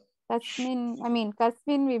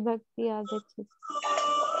कस्मिन् विभक्ति आगच्छति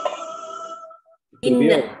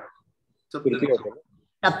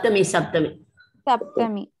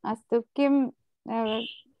सप्तमी अस्तु किं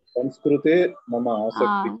संस्कृते मम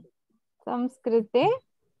आसक्तिः संस्कृते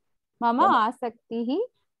मम आसक्तिः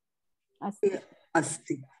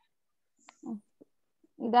अस्ति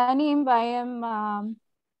इदानीं वयं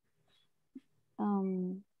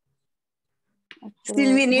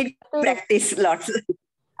still we need practice lots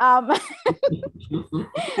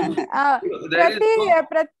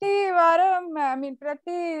प्रतिवारं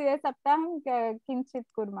प्रति सप्ताहं किञ्चित्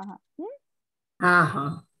कुर्मः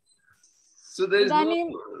So there is इदानीं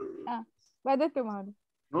वदतु महोदय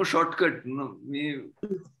no shortcut. No,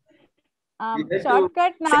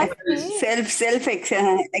 shortcut नास्ति self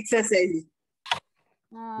exercise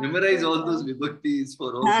memorize all those vibhaktis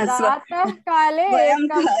for all प्रातः काले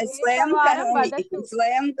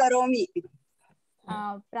स्वयं करोमि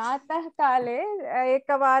प्रातः काले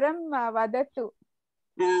एकवारं वदतु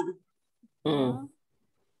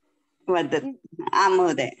वदतु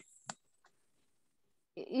महोदय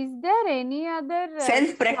Is there any other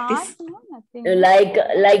self practice no, nothing.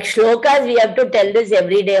 like shlokas we have to tell this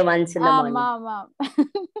every day once in the morning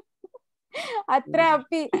अत्र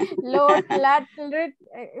अपि लोट् लट् लृट्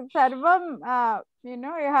सर्वं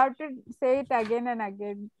you have to say it again and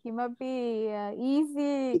again किमपि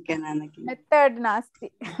easy method नास्ति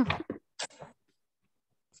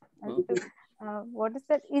what is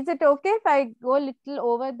that is it okay if I go little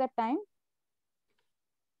over the time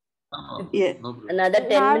yeah another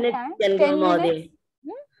 10 minutes can go more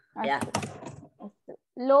yeah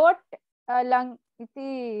lot lang iti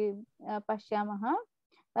pashyamah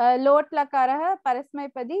लोट् लकारः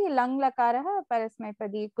परस्मैपदी लङ् लकारः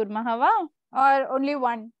परस्मैपदी कुर्मः वा or only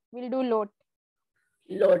one we'll do लोट्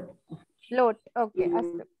okay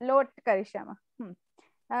अस्तु लोट् करिष्यामः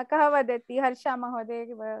कः वदति हर्षा महोदय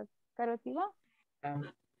करोति वा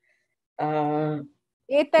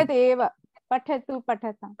एतदेव पठतु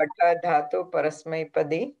पठताम्। पठ धातु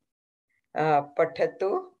परस्मैपदी पठतु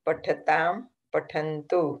पठतां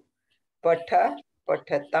पठन्तु पठ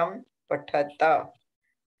पठतं पठत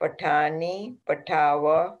पठानि पठाव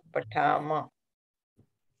पठाम।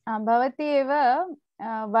 भवती एव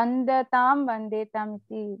वन्दतां वन्देताम्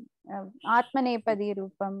इति आत्मनेपदी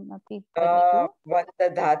रूपम् अपि पठतु। वन्द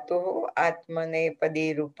धातुः आत्मनेपदी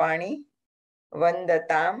रूपाणि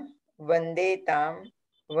वन्दतां वन्देतां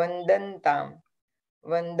वन्दन्तां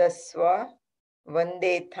वन्दस्व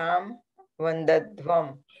वन्देथां वन्दध्वं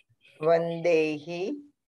वन्देहि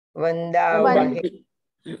वन्दावहे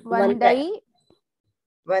वन्दै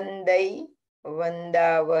वन्दै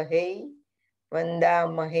वन्दावहे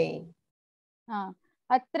वन्दामहे।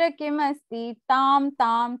 अत्र किम् अस्ति? तां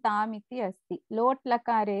तां ताम् इति अस्ति। लोट्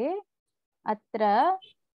लकारे अत्र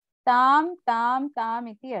तां तां ताम्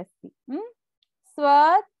इति अस्ति। स्व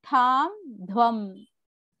थां ध्वम्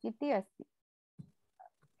इति अस्ति।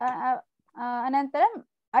 अनन्तरम्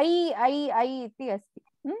ऐ ऐ ऐ इति अस्ति।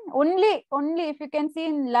 only if you can see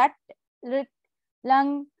in lat rit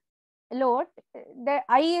lang lot, the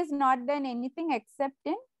I is not then anything except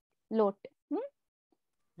in lot.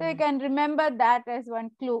 So you can remember that as one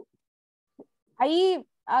clue. I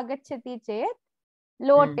agachati chet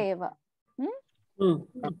lot eva.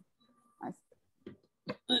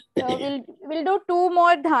 So we'll do two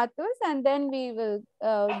more dhatus and then we will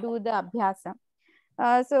do the abhyasa.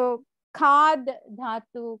 So खाद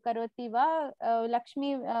धातु करोति वा? लक्ष्मी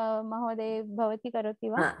महोदय भवती करोति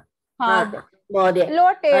वा? खाद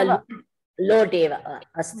लोट एव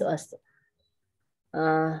अस्तु अस्तु।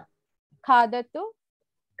 खादतु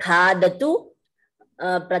खादतु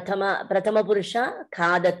प्रथमपुरुष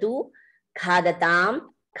खादतु खादतां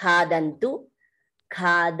खादन्तु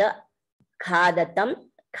खाद खादतं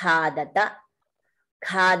खादत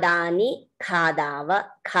खादानि खादाव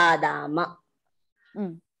खादाम।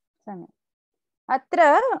 अत्र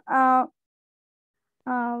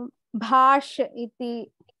भाष इति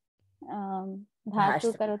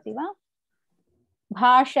धातु करोति वा?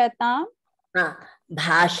 भाषतां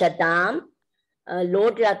भाषतां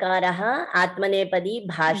लोट् लकारः आत्मनेपदी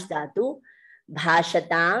भाष् धातु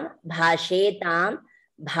भाषतां भाषेतां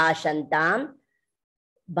भाषन्तां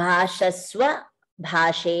भाषस्व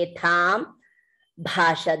भाषेथां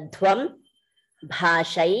भाषध्वं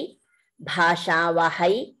भाषै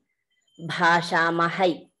भाषावहै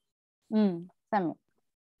भाषामहै। सम्यक्।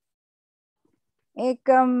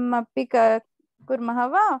 एकम् अपि कुर्मः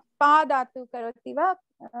वा? पा धातु करोति वा?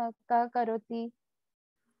 कः करोति?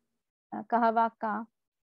 कः वा का?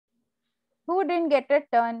 Who didn't get a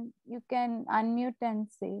turn? You can unmute and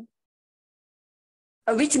say.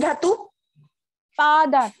 Which dhatu? Pa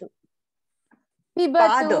dhatu.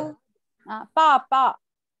 Pibatu. Pa. Pab.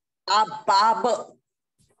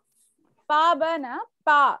 Pab na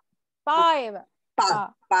pa. Pa eva.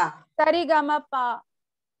 Pa. Sarigama pa.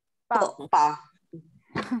 Pa.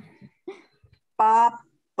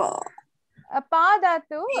 Pa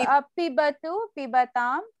dhatu. Pibatu,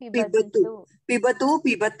 pibatam, pibantu. Pibatu,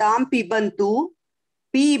 pibatam, pibantu.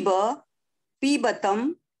 Pib, pibatam,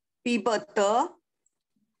 pibata.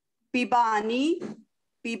 Pibani,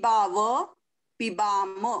 pibava,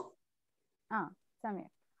 pibam.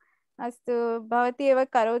 सम्यक्। अस्तु, भवती एव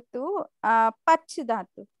करोतु। पच्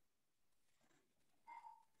धातु।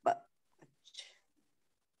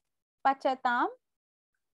 पचतां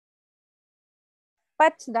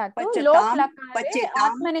पच् धातु लोट् लकारे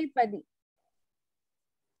आत्मनेपदी।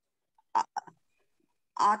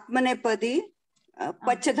 आत्मनेपदी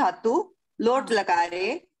पच धातु लोट् लकारे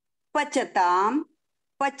पचतां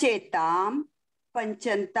पचेतां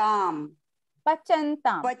पञ्चन्तां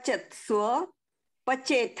पचन्तां पचत्स्व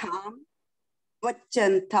पचेथां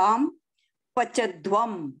पचन्तां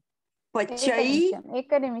पचध्वं पचै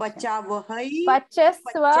पचावहै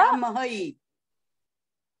पचामहै।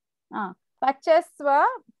 पचस्व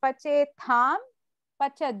पचेथां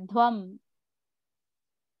पचध्वं।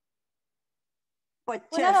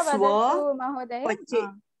 पचस्व महोदय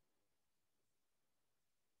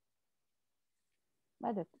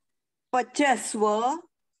पचस्व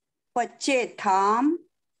पचेथां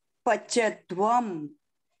पचध्वं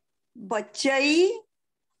पचै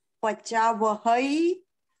पचावहै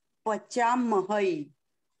पचामहै।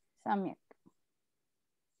 सम्यक्।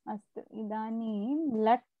 अस्तु, इदानीं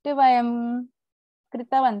लट् वयं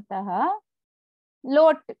कृतवन्तः,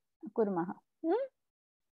 लोट् कुर्मः।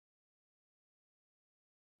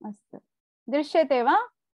 अस्तु, दृश्यते वा?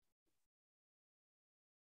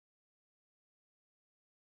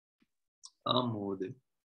 आं महोदय।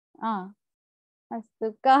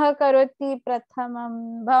 अस्तु कः करोति प्रथमं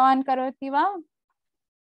भवान् करोति वा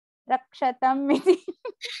रक्षतम् इति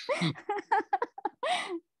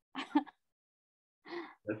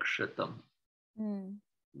रक्षतम्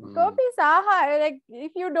कोऽपि साहाय्य like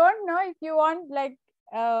if you don't know if you want like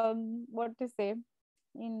what to say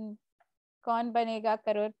in कौन बनेगा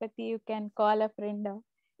करोड़पति you can call a friend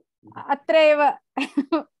अत्र एव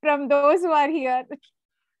from those who are here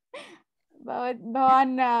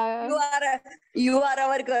भवान् you are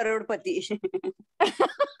our Crorepati so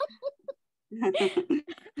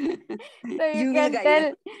you can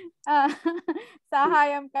tell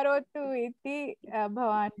साहाय्यं करोतु इति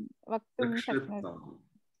भवान् वक्तुं शक्नोति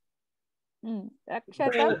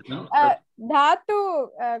रक्षतं धातु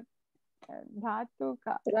धातु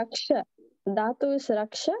का रक्ष धातु is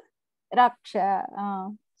रक्ष रक्ष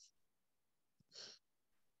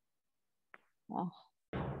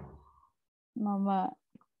मम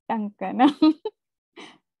टङ्कनम्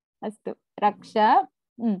अस्तु रक्ष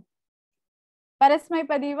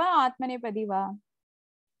परस्मैपदी वा आत्मनेपदी वा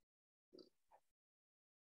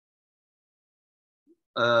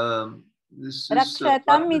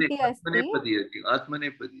रक्षतम् इति अस्ति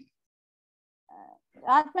आत्मनेपदी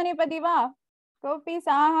आत्मनेपदी वा कोऽपि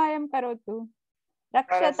साहाय्यं करोतु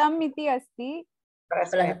रक्षतम् इति अस्ति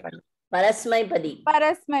परस्मैपदी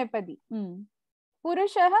परस्मैपदी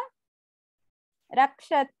पुरुषः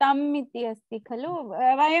रक्षतम् इति अस्ति खलु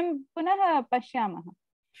वयं पुनः पश्यामः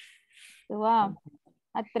वा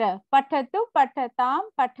अत्र पठतु पठतां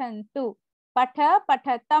पठन्तु पठ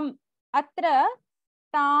पठतम् अत्र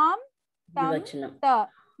तां तं त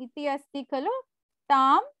इति अस्ति खलु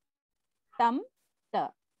तां तं त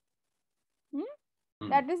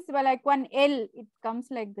that is like one L it comes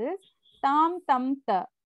like this tam tam ta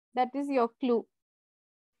that is your clue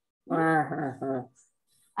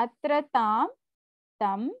atra tam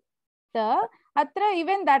tam ta atra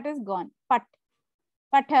even that is gone pat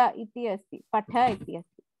patha iti asti patha iti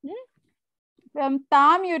asti from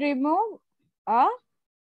tam you remove a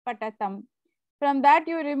patatam from that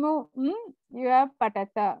you remove you have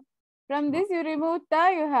patata from this you remove ta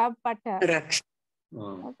you have pata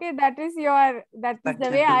okay that is your that is the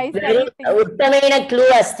way I study things उत्तमेन clue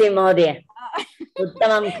अस्ति महोदय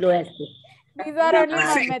उत्तमं clue अस्ति these are only my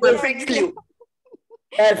methods perfect clue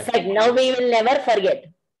perfect now we will never forget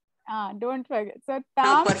don't forget so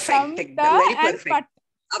tam perfect tam ta very and perfect pat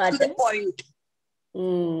up to the point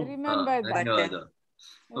remember that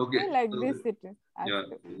okay like this it is yeah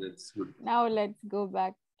that's good now let's go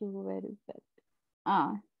back to where is that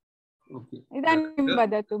okay idanim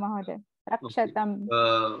vadatu mahoday rakshatam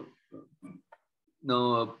now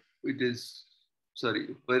it is sorry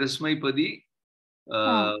parasmaipadi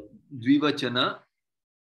dvivachana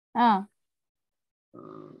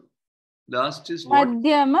last is what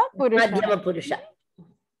madhyama purusha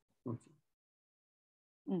okay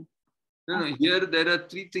no here there are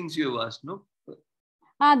three things you have asked no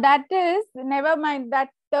that is never mind that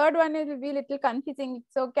third one will be little confusing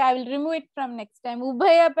it's okay I will remove it from next time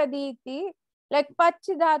ubhayapadi iti like pach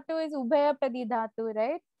dhatu is ubhayapadi dhatu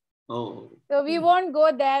right so we won't go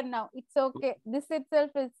there now it's okay this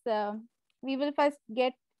itself is we will first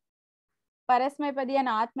get parasmaipadi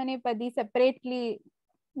and atmanepadi separately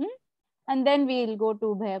and then we will go to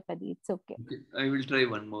ubhayapadi it's okay I will try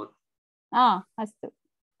one more astu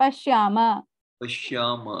pashyama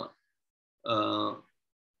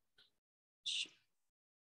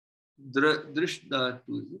drish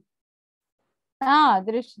dhatu is it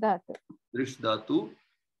drish dhatu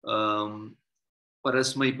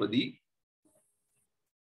parasmaipadi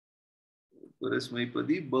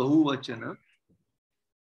bahuvachana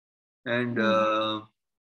and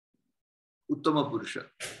uttama purusha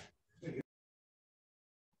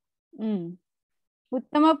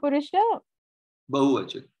uttama purusha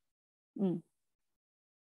bahuvachana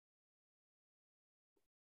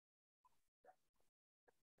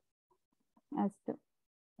अस्तु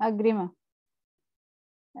अग्रिम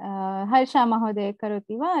हर्षा महोदय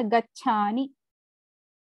करोति वा गच्छानि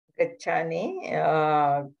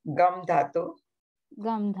गम धातु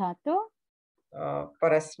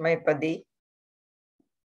परस्मैपदी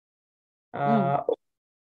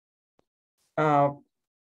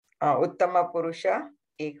उत्तम पुरुष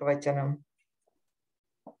एकवचनम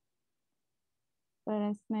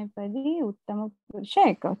परस्मैपदी उत्तम पुरुष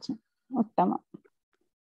एकवचन उत्तम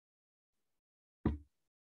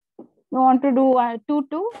you want to do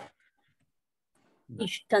 2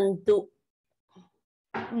 तिष्ठन्तु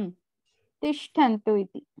तिष्ठन्तु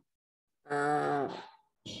इति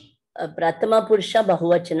प्रथमपुरुष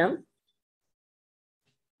बहुवचनम्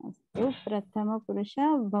अस्तु प्रथमपुरुष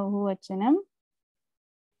बहुवचनं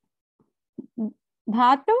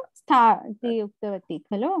धातु स्था इति उक्तवती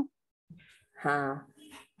खलु? हा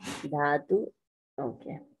धातु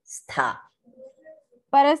ओके स्था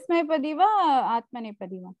परस्मैपदी वा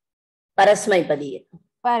आत्मनेपदी वा? परस्मैपदी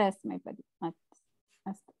परस्मैपदी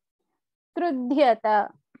अस्तु। क्रुध्यत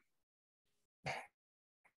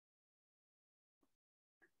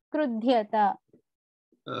क्रुध्यत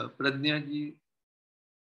प्रज्ञा जी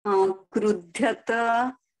क्रुध्यत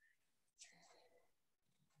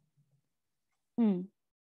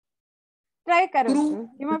ट्राई करोतु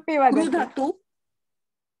किमपि वदतु।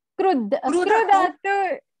 क्रुधातु क्रुधातु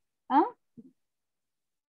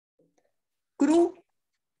क्रू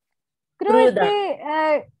क्रू इति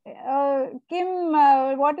किं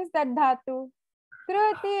व्हाट इज दैट धातु? क्रू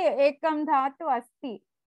इति एकं धातु अस्ति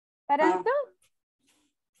परन्तु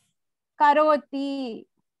करोति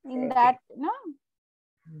in that no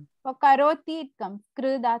for karoti it comes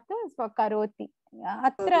kru dhatu is for karoti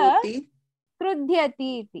atra krudhyati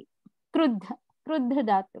iti krudh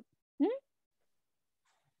dhatu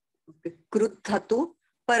क्रुद्धतु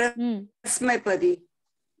परस्मैपदी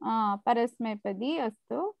परस्मैपदी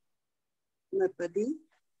अस्तु परस्मैपदी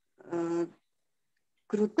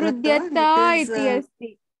क्रुध्यता iti asti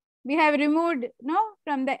we have removed no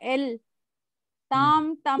from the l tam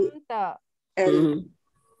tam ta l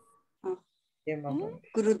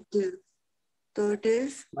क्रुद्ध so it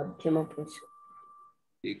is मध्यम पुरुष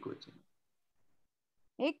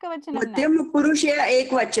एकवचनं मध्यम पुरुष या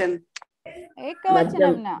एकवचन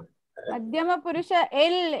एकवचनं न मध्यम पुरुष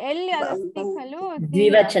एल अस्ति खलु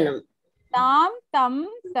द्विवचनं ताम तम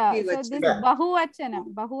त so this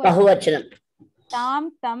बहुवचनं ताम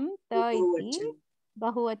तम त इति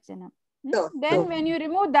बहुवचनं then when you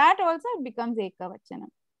remove that also it becomes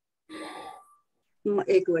ekavachanam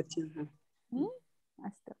एकवचन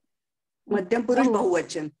अस्तु मध्यम पुरुष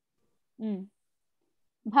बहुवचन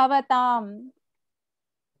भवताम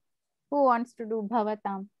who wants to do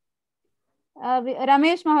भवताम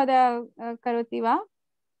Ramesh महोदय करोति वा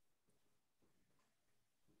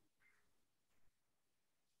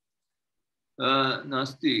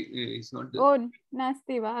नास्ति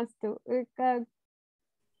नास्ति वा अस्तु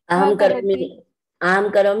अहं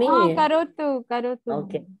करोमि करोतु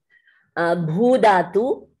ओके भूधातु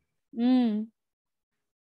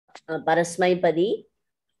परस्मैपदी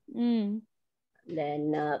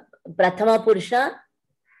then प्रथम पुरुष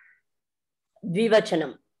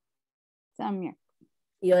द्विवचनं सम्यक्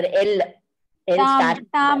your l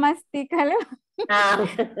ताम अस्ति खलु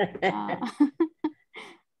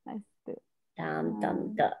अस्तु ताम तम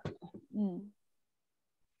त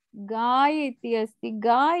गाय इति अस्ति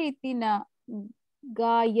गाय इति न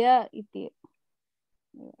गाय इति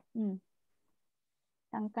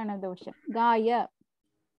टङ्कणदोष गाय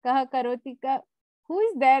कः करोति who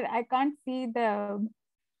is there I can't see the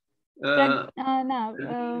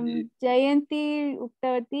जयंती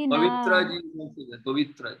उक्तवती न पवित्रा जी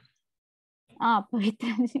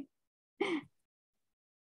पवित्रा जी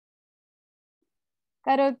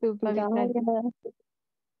करोतु पवित्रा जी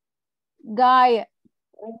गाय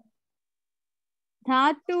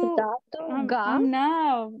धातु न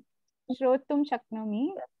श्रोतुं शक्नोमि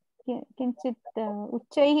किञ्चित्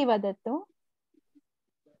उच्चैः वदतु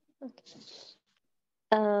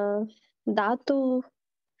धातु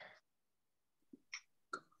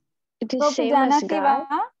कोऽपि जानाति वा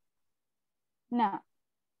न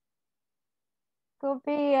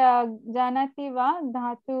कोऽपि जानाति वा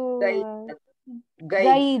धातु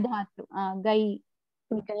गै धातु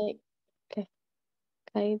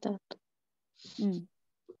गै धातु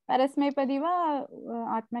परस्मैपदी वा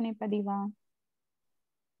आत्मनेपदी वा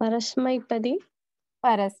परस्मैपदी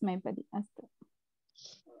अस्तु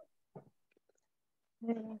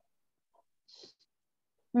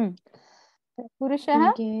पुरुषः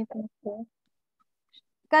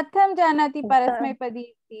कथं जानाति परस्मैपदी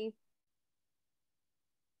इति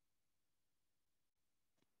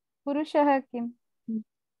पुरुषः किम्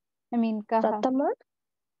I mean कः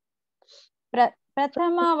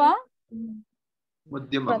प्रथमा वा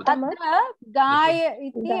तत्र गाय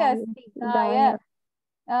इति अस्ति गाय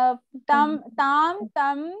tam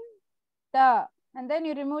tam ta and then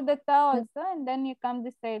you remove the ta also and then you come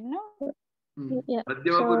this side no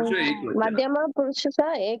मध्यम पुरुष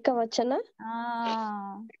एकवचन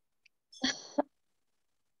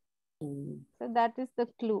so that is the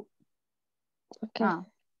clue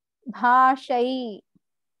भाषै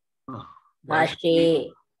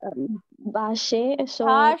so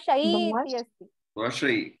भाषै इति अस्ति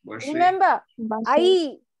remember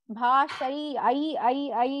I भाषै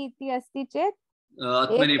I इति अस्ति चेत्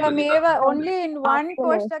एकमेव only in one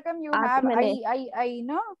कोष्टकं you have I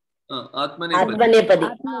no आत्मनेपदी आत्मनेपदी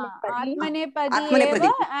एव आत्मनेपदी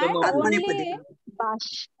and आत्मनेपदी only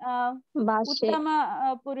भाष्ये उत्तम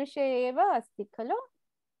पुरुषे एव अस्ति खलु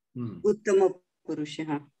उत्तम पुरुषः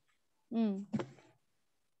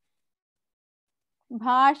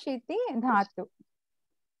भाष् इति धातु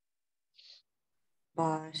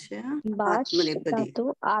भाष्य भाष् आत्मनेपदी धातु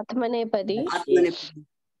आत्मनेपदी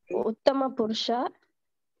आत्मनेपदी उत्तम पुरुष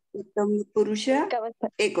एकवचन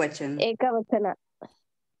एकवचन एकवचन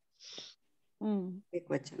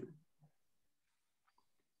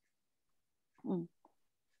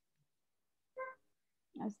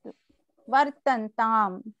अस्तु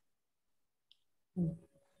वर्तन्ताम्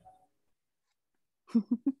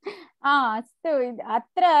अस्तु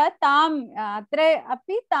अत्र ताम् अत्र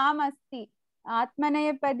अपि ताम् अस्ति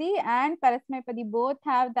आत्मनेपदी and परस्मैपदी both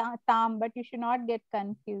have tam but you should not get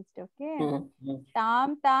confused okay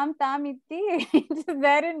tam iti it is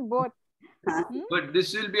there in both but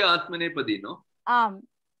this will be atmanepadi no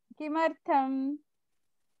kimartham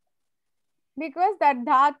because that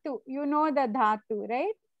dhatu you know the dhatu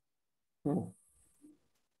right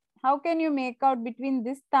how can you make out between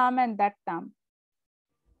this tam and that tam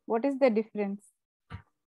what is the difference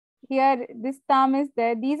here this tam is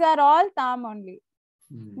there these are all tam only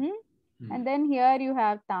and then here you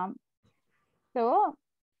have tam so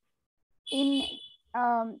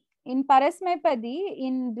in parasmaipadi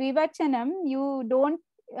in dvivachanam you don't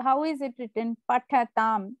how is it written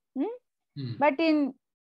pathatam but in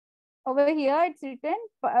over here it's written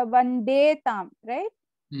vandetam right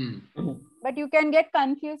but you can get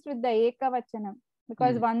confused with the ekavachanam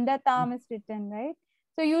because vandatam is written right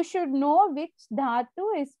so you should know which dhatu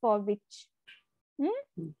is for which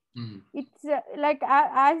it's like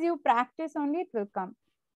as you practice only it will come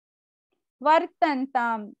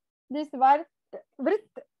vartantam this vrit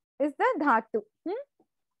is the dhatu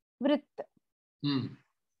vrit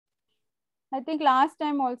I think last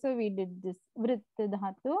time also we did this vrit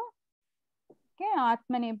dhatu okay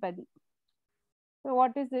atmanepadi so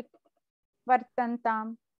what is it vartantam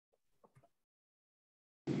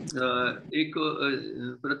एक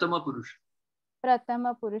प्रथम पुरुष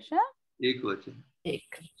एक वचन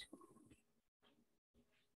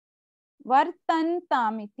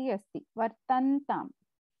वर्तन्ताम् इति अस्ति वर्तन्ताम्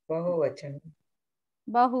बहुवचनं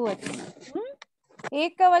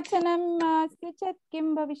एकवचनम् अस्ति चेत् किं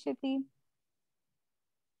भविष्यति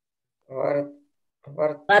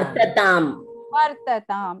वर्तताम्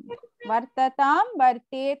वर्तेतां वर्तन्ताम्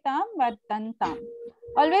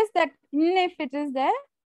always that if it is there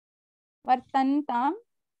vartantam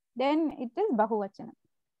then it is bahuvachanam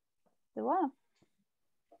so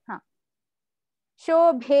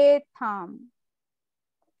shobhetam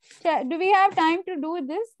do we have time to do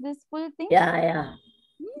this full thing yeah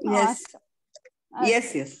yes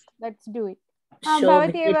yes let's do it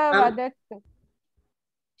bhavati eva vadatu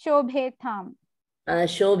shobhetam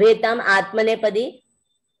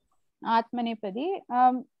आत्मनेपदी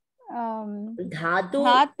धातु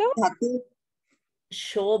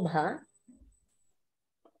शोभा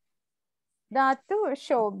धातु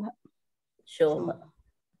शोभा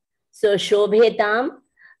so shobhetam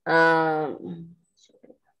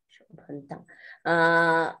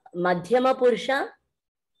madhyama purusha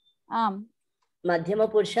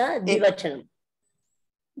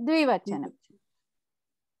द्विवचनम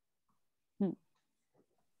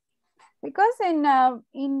because in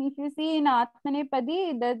if you see in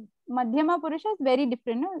atmanepadi the madhyama purusha is very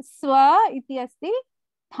different no? swa iti asti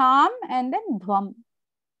tham and then dhvam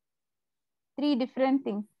three different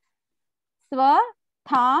things swa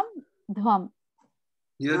tham dhvam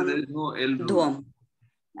here there is no l dhvam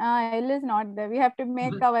l is not there we have to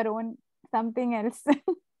make our own something else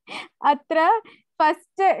atra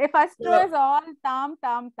first row is all tam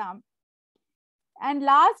and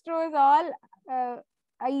last row is all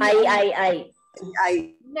I.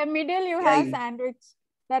 In the middle you have sandwich.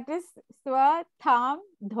 That is swa, tham,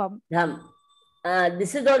 dhvam.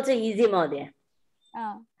 This is also easy, Mahodaya.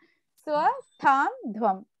 Swa, tham,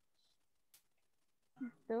 dhvam.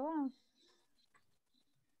 So,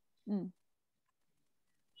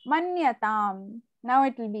 manyatam. Now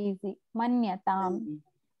it will be easy. Manyatam.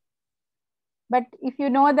 But if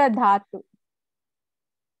you know the dhatu.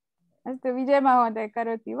 Astu Vijay Mahodaya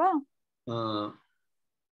karoti va?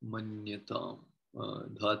 Manyatam.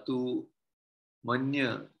 Dhatu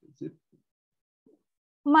manya. Is it?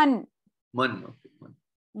 Man. Okay. Man.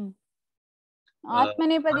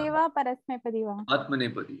 Atmanepadi va parasmepadi va?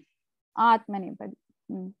 Atmanepadi.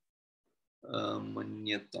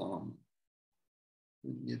 Manyatam.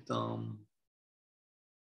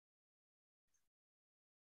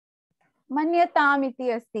 मन्यताम् इति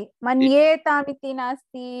अस्ति, मन्येताम् इति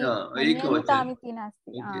नास्ति, एकवचन मन्यन्ताम् इति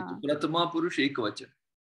नास्ति. प्रथमा पुरुष एकवचन.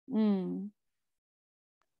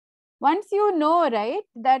 Once you know, right,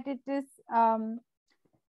 that it is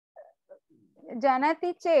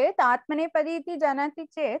janati chet, atmanepadi iti janati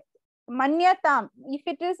chet, manyatam, if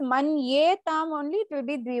it is manyetam only, it will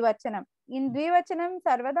be dvivachanam. In dvivachanam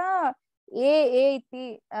sarvada a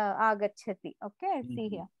iti agachati. Okay, see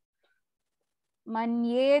here.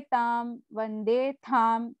 Manyetam,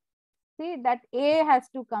 vandetham, see that a has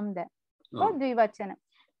to come there for dvivachanam.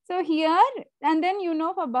 So here, and then you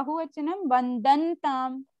know for bahuvachanam,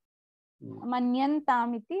 vandantam,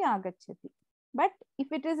 manyantam iti agachati. But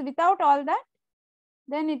if it is without all that,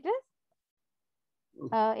 then it is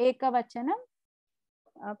ekavachanam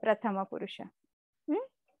prathama purusha.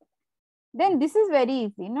 Then this is very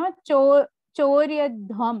easy, no? Chorya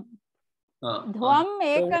dhvam. Dhvam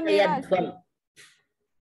ekameva asti.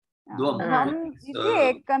 Dhvam iti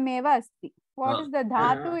ekameva asti. What is the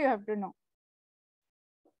dhatu? You have to know.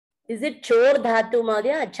 Is it chor dhatu,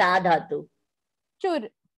 Maurya, or cha dhatu? Chur.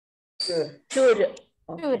 Chur.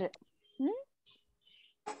 Chur.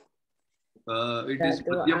 It is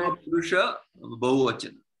madhyama purusha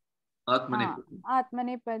bahuvachana. Atmanepadi.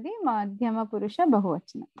 Atmanepadi madhyama purusha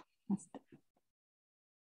bahuvachana.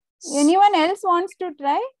 Anyone else wants to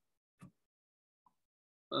try?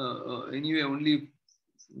 Anyway, only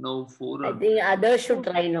now 4. I think others should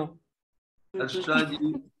try now.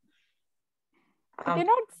 Ashtraji. I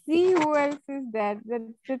cannot see who else is there.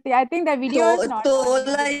 I think the video is not.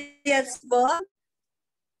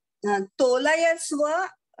 Tolayasva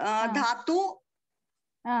dhatu.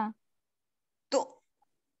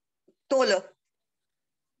 Tola.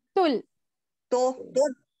 Tul.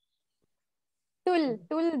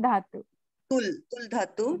 Tul dhatu. Tul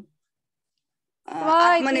dhatu.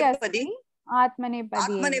 Atmanepadi.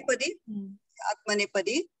 Atmanepadi.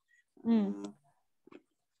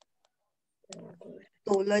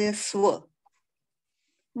 Tolayasva.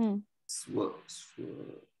 Swa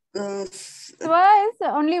is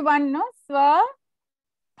only one, no? Swa,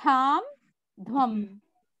 tham, dhvam.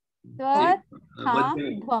 Swa, tham,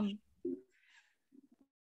 dhvam.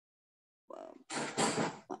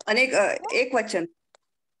 एक वचन.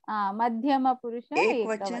 madhyama purusha एक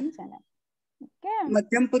वचन. Okay.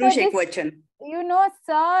 मध्यम पुरुष एक वचन. You know,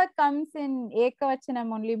 sa comes in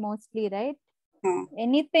ekavachanam only mostly, right?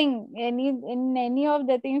 Anything, in any of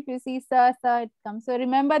the things you see sa, it comes. So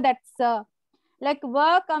remember that sa. Like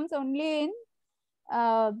va comes only in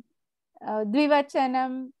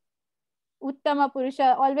dvivachanam, uttama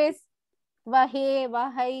purusha, always vahe,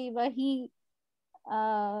 vahai, vahi,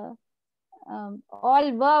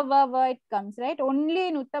 all va it comes, right? Only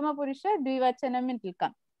in uttama purusha dvivachanam it will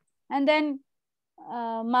come. And then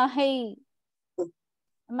mahai,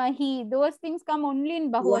 mahi, those things come only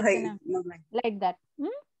in bahuvachanam, like that.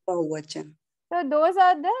 Bahuvachan. So those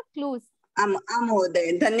are the clues.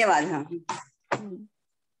 Amoday, dhanyavad.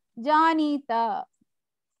 Janita.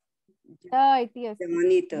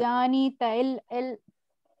 Janita. L.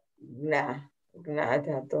 Gna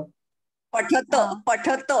dhatu.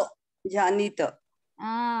 Pathato. Janita.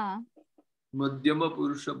 Madhyama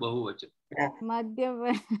purusha bahuvachana.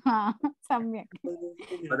 Madhyama. Samyak.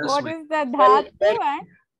 What is the dhatu and?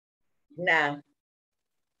 Gna.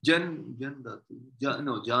 Jan dhatu.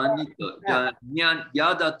 No, janita.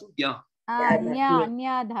 Ya dhatu. Ya.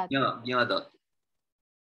 Nya dhatu. Ya dhatu.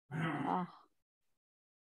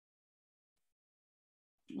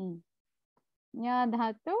 Nya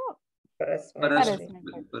dhatu.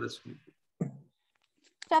 Parasmai.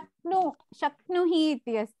 Shaknuhi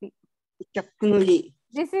iti asti. Shaknuhi.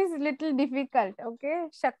 This is little difficult, okay?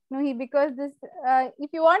 Shaknuhi, because this,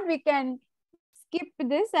 if you want, we can skip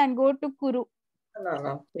this and go to Kuru.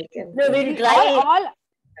 No, we can. No, we'll try.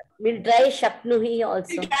 We'll try Shaknuhi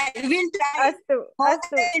also. We'll try. Astu.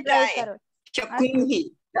 Try karo.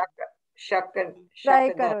 Shaknuhi.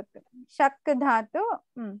 Try karo. Shak dhatu.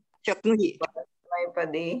 Shaknuhi.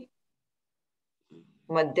 Parasmaipadi.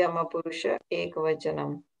 Madhyama purusha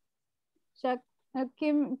ekavachanam.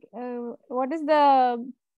 What is the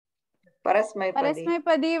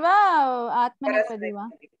Parasmaipadi va Atmanepadi va?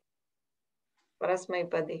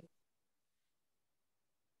 Parasmaipadi.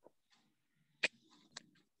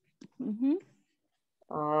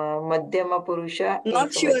 Madhyama purusha.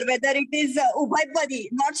 Not sure whether it is Ubhaypadi.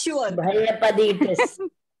 Not sure. Ubhaypadi it is.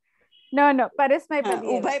 No. Parasmaipadi.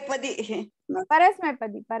 Ubhaypadi.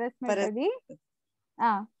 Parasmaipadi.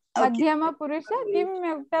 Madhyama purusha. Kim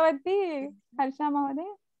uktavati Harsha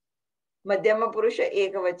Mahoday? Madhyama purusha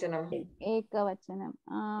ekavachanam.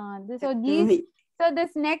 So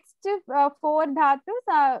this next 4 dhatus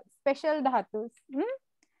are special dhatus.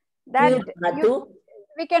 That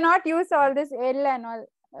we cannot use all this L and all.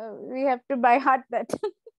 We have to by heart that.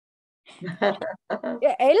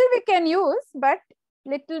 Yeah, L we can use, but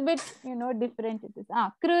little bit, different it is.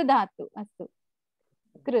 Kru dhatu. Astu.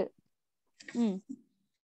 Kru.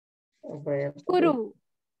 Kuru.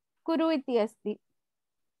 Kuru iti asti.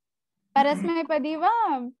 Parasmayapadi va?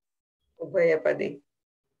 Ubhayapadi.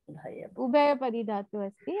 Ubhayapadi dhatu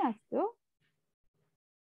asti. Astu.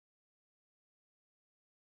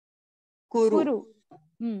 Kuru.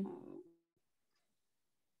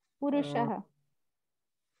 Purushaha.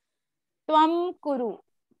 Tvam kuru.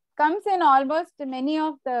 Comes in almost many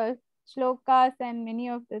of the shlokas and many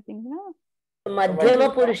of the things, no?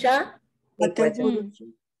 Madhyama Purusha.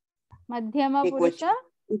 Madhyama Purusha.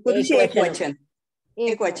 Ekvachan.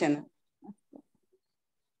 Ekvachan.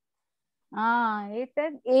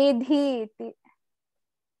 Etad edhi iti.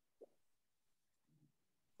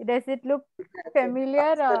 Does it look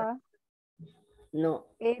familiar? No.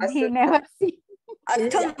 Edhi, never seen.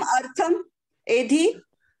 Artham. Edhi.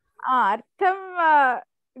 Artham,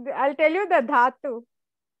 I'll tell you the dhatu.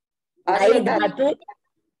 I dhatu.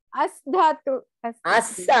 As dhatu.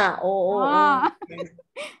 Assa. Oh.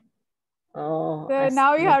 So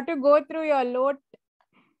now you have to go through your lot.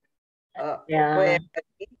 Yeah.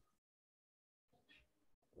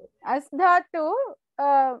 As dhatu,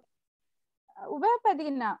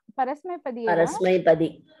 ubhayapadina, parasmayapadi.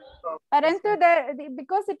 Parasmayapadi. Parantu,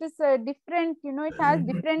 because it is different, it has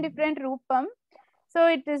different rupam. So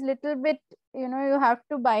it is little bit, you have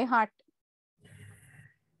to by heart.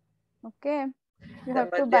 Okay. You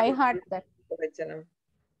have to by heart that.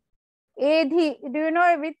 Edhi. Do you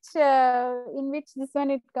know in which this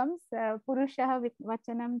one it comes? Purushaha with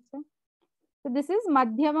vachanam. So this is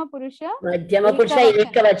Madhyama Purusha. Madhyama Purusha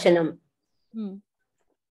Ekavachanam.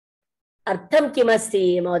 Artham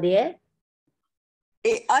kimasti, Modiye?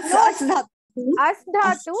 As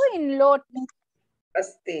dhatu in lot.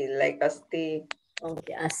 Asti, like asti.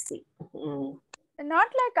 Okay, asti.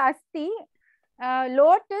 Not like asti.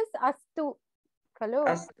 Lot is astu. Hello.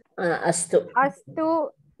 Astu.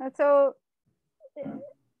 Astu. So,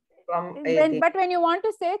 but when you want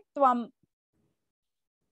to say tvam,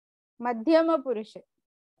 Madhyama Purusha.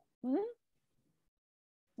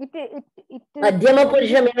 Madhyama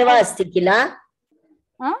Purusha meva asti kila?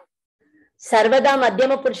 Sarvada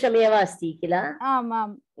Madhyama Purusha meva asti kila?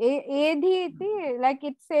 Edhi iti, like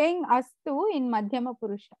it's saying astu in Madhyama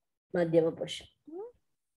Purusha. Madhyama Purusha.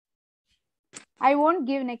 I won't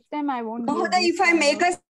give next time. I won't. Mahoda, if I make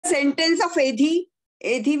a sentence of Edhi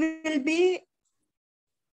will be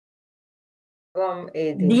From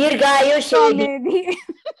Edhi. Dirghayu Shedi.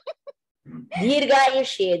 Dirghayu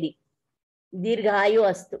Shedi. Dirghayu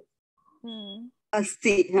astu.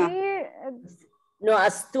 Asti. No,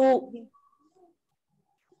 astu.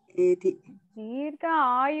 Edhi. Dirgha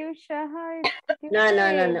Ayushaha.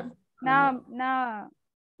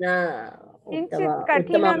 No. Kinchit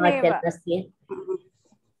katinameva.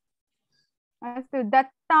 Astu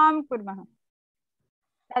dattam kurmah.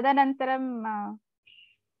 Tadanantaram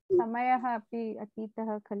samayah api atitah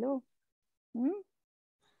khalu.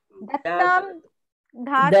 Dattam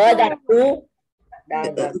dhatu. Da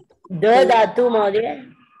dhatu Modiye.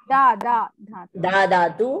 Da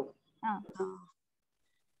dhatu.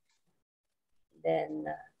 Then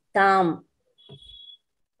tam.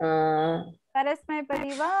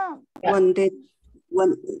 Parasmayapadi va?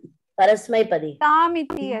 Parasmayapadi. Tam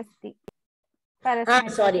iti asti.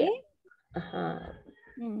 Sorry.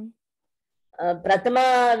 Prathama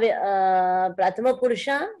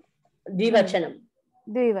Purusha Dvivachanam.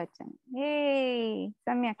 Dvivachanam. Yay.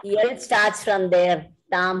 Samyak. L starts from there.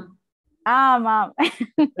 Tam. Ma'am.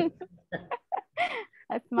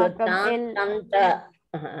 Asmakam L.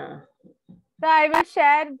 So I will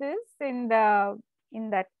share this in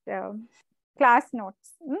that class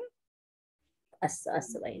notes.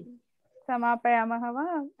 Samapayamaha va?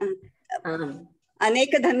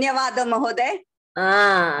 Aneka dhanyavada Mahoday.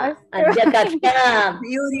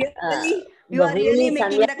 You are really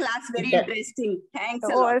making the class very interesting. Thanks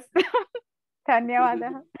a lot.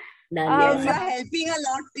 Dhanyavada. You are helping a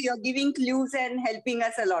lot. You are giving clues and helping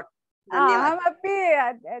us a lot.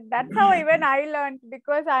 That's how even I learned,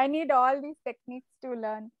 because I need all these techniques to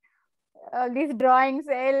learn. These drawings,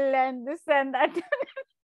 L and this and that.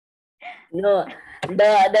 No,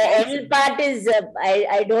 the L part is,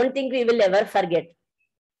 I don't think we will ever forget.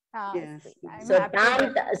 Yes.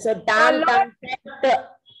 Tam,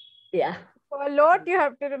 yeah. For lot, you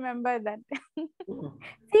have to remember that.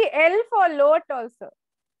 See, L for lot also.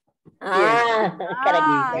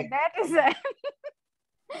 Correct. That is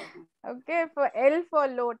Okay, for L for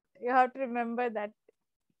lot, you have to remember that.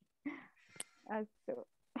 अस्तु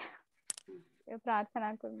प्रार्थना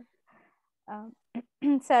कुर्मः।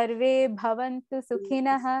 सर्वे भवन्तु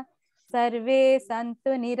सुखिनः, सर्वे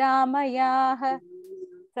सन्तु निरामयाः,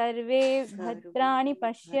 सर्वे भद्राणि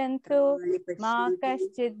पश्यन्तु, मा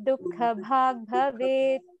कश्चित् दुःखभाग्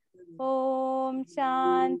भवेत्। ओम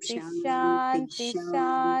शांति शांति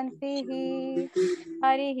शांतिः।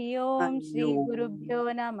 हरिः ओम श्री गुरुभ्यो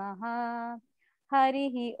नमः।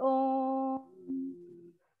 हरिः ओम।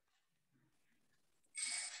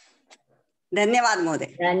 धन्यवाद महोदय।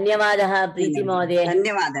 धन्यवादः प्रीति महोदय।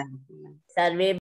 धन्यवादः। सर्वे